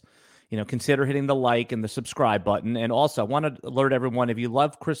this, consider hitting the like and the subscribe button. And also, I want to alert everyone, if you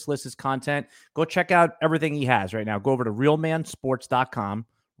love Chris List's content, go check out everything he has right now. Go over to realmansports.com,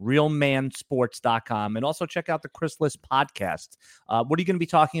 realmansports.com, and also check out the Chris List podcast. What are you going to be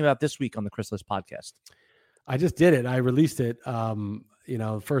talking about this week on the Chris List podcast? I just did it. I released it.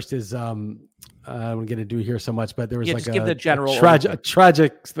 First is I don't get to do here so much, but there was a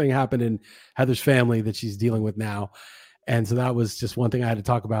tragic thing happened in Heather's family that she's dealing with now. And so that was just one thing I had to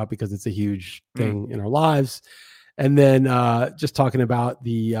talk about because it's a huge thing in our lives. And then just talking about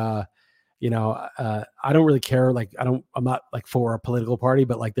the, I don't really care. I'm not for a political party,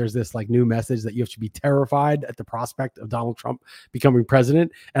 but there's this new message that you have to be terrified at the prospect of Donald Trump becoming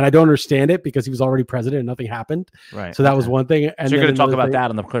president. And I don't understand it because he was already president and nothing happened. Right. So that was one thing. And so you're going to talk about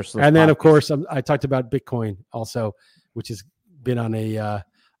that on the Chris List And then podcast. Of course I talked about Bitcoin also, which has been on a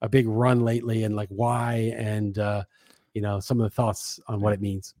big run lately, and why, and some of the thoughts on what it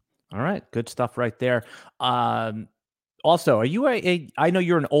means. All right. Good stuff right there. Also, are you I know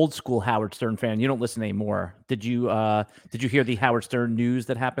you're an old school Howard Stern fan. You don't listen anymore. Did you hear the Howard Stern news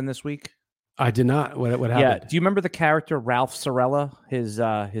that happened this week? I did not. What happened? Yeah. Do you remember the character Ralph Sorella, his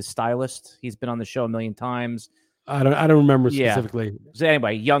stylist? He's been on the show a million times. I don't remember specifically. So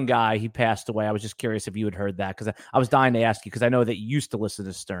anyway, young guy, he passed away. I was just curious if you had heard that, because I was dying to ask you, because I know that you used to listen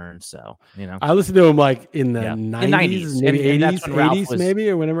to Stern. So I listened to him in the 90s, maybe 80s, maybe,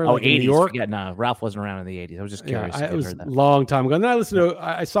 or whenever. Oh, 80s. In New York. Yeah, no, Ralph wasn't around in the 80s. I was just curious. It was a long time ago. And then I listened to.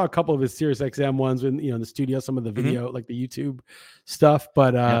 I saw a couple of his Sirius XM ones in the studio, some of the video, the YouTube stuff,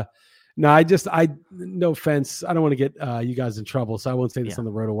 but. No, no offense. I don't want to get you guys in trouble, so I won't say this on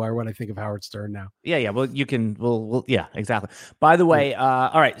the RotoWire, what I think of Howard Stern now. Yeah. Well, you can. We'll yeah, exactly. By the way,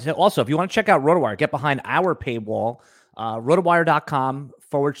 all right. So also, if you want to check out RotoWire, get behind our paywall,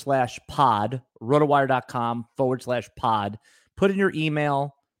 rotowire.com/pod, rotowire.com/pod. Put in your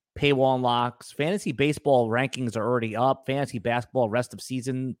email. Paywall unlocks. Fantasy baseball rankings are already up. Fantasy basketball rest of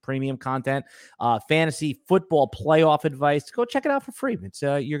season premium content. Fantasy football playoff advice. Go check it out for free. It's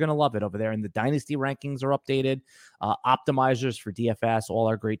you're gonna love it over there. And the dynasty rankings are updated. Optimizers for DFS. All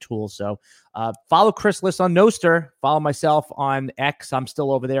our great tools. So follow Chris Liss on Nostr. Follow myself on X. I'm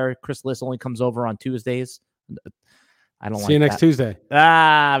still over there. Chris Liss only comes over on Tuesdays. I don't see you next Tuesday.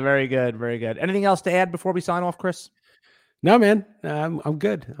 Very good. Very good. Anything else to add before we sign off, Chris? No, man. I'm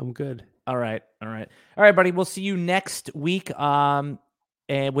good. I'm good. All right, buddy. We'll see you next week and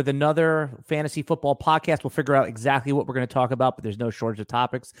with another fantasy football podcast. We'll figure out exactly what we're going to talk about, but there's no shortage of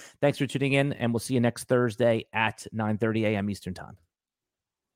topics. Thanks for tuning in, and we'll see you next Thursday at 9:30 a.m. Eastern Time.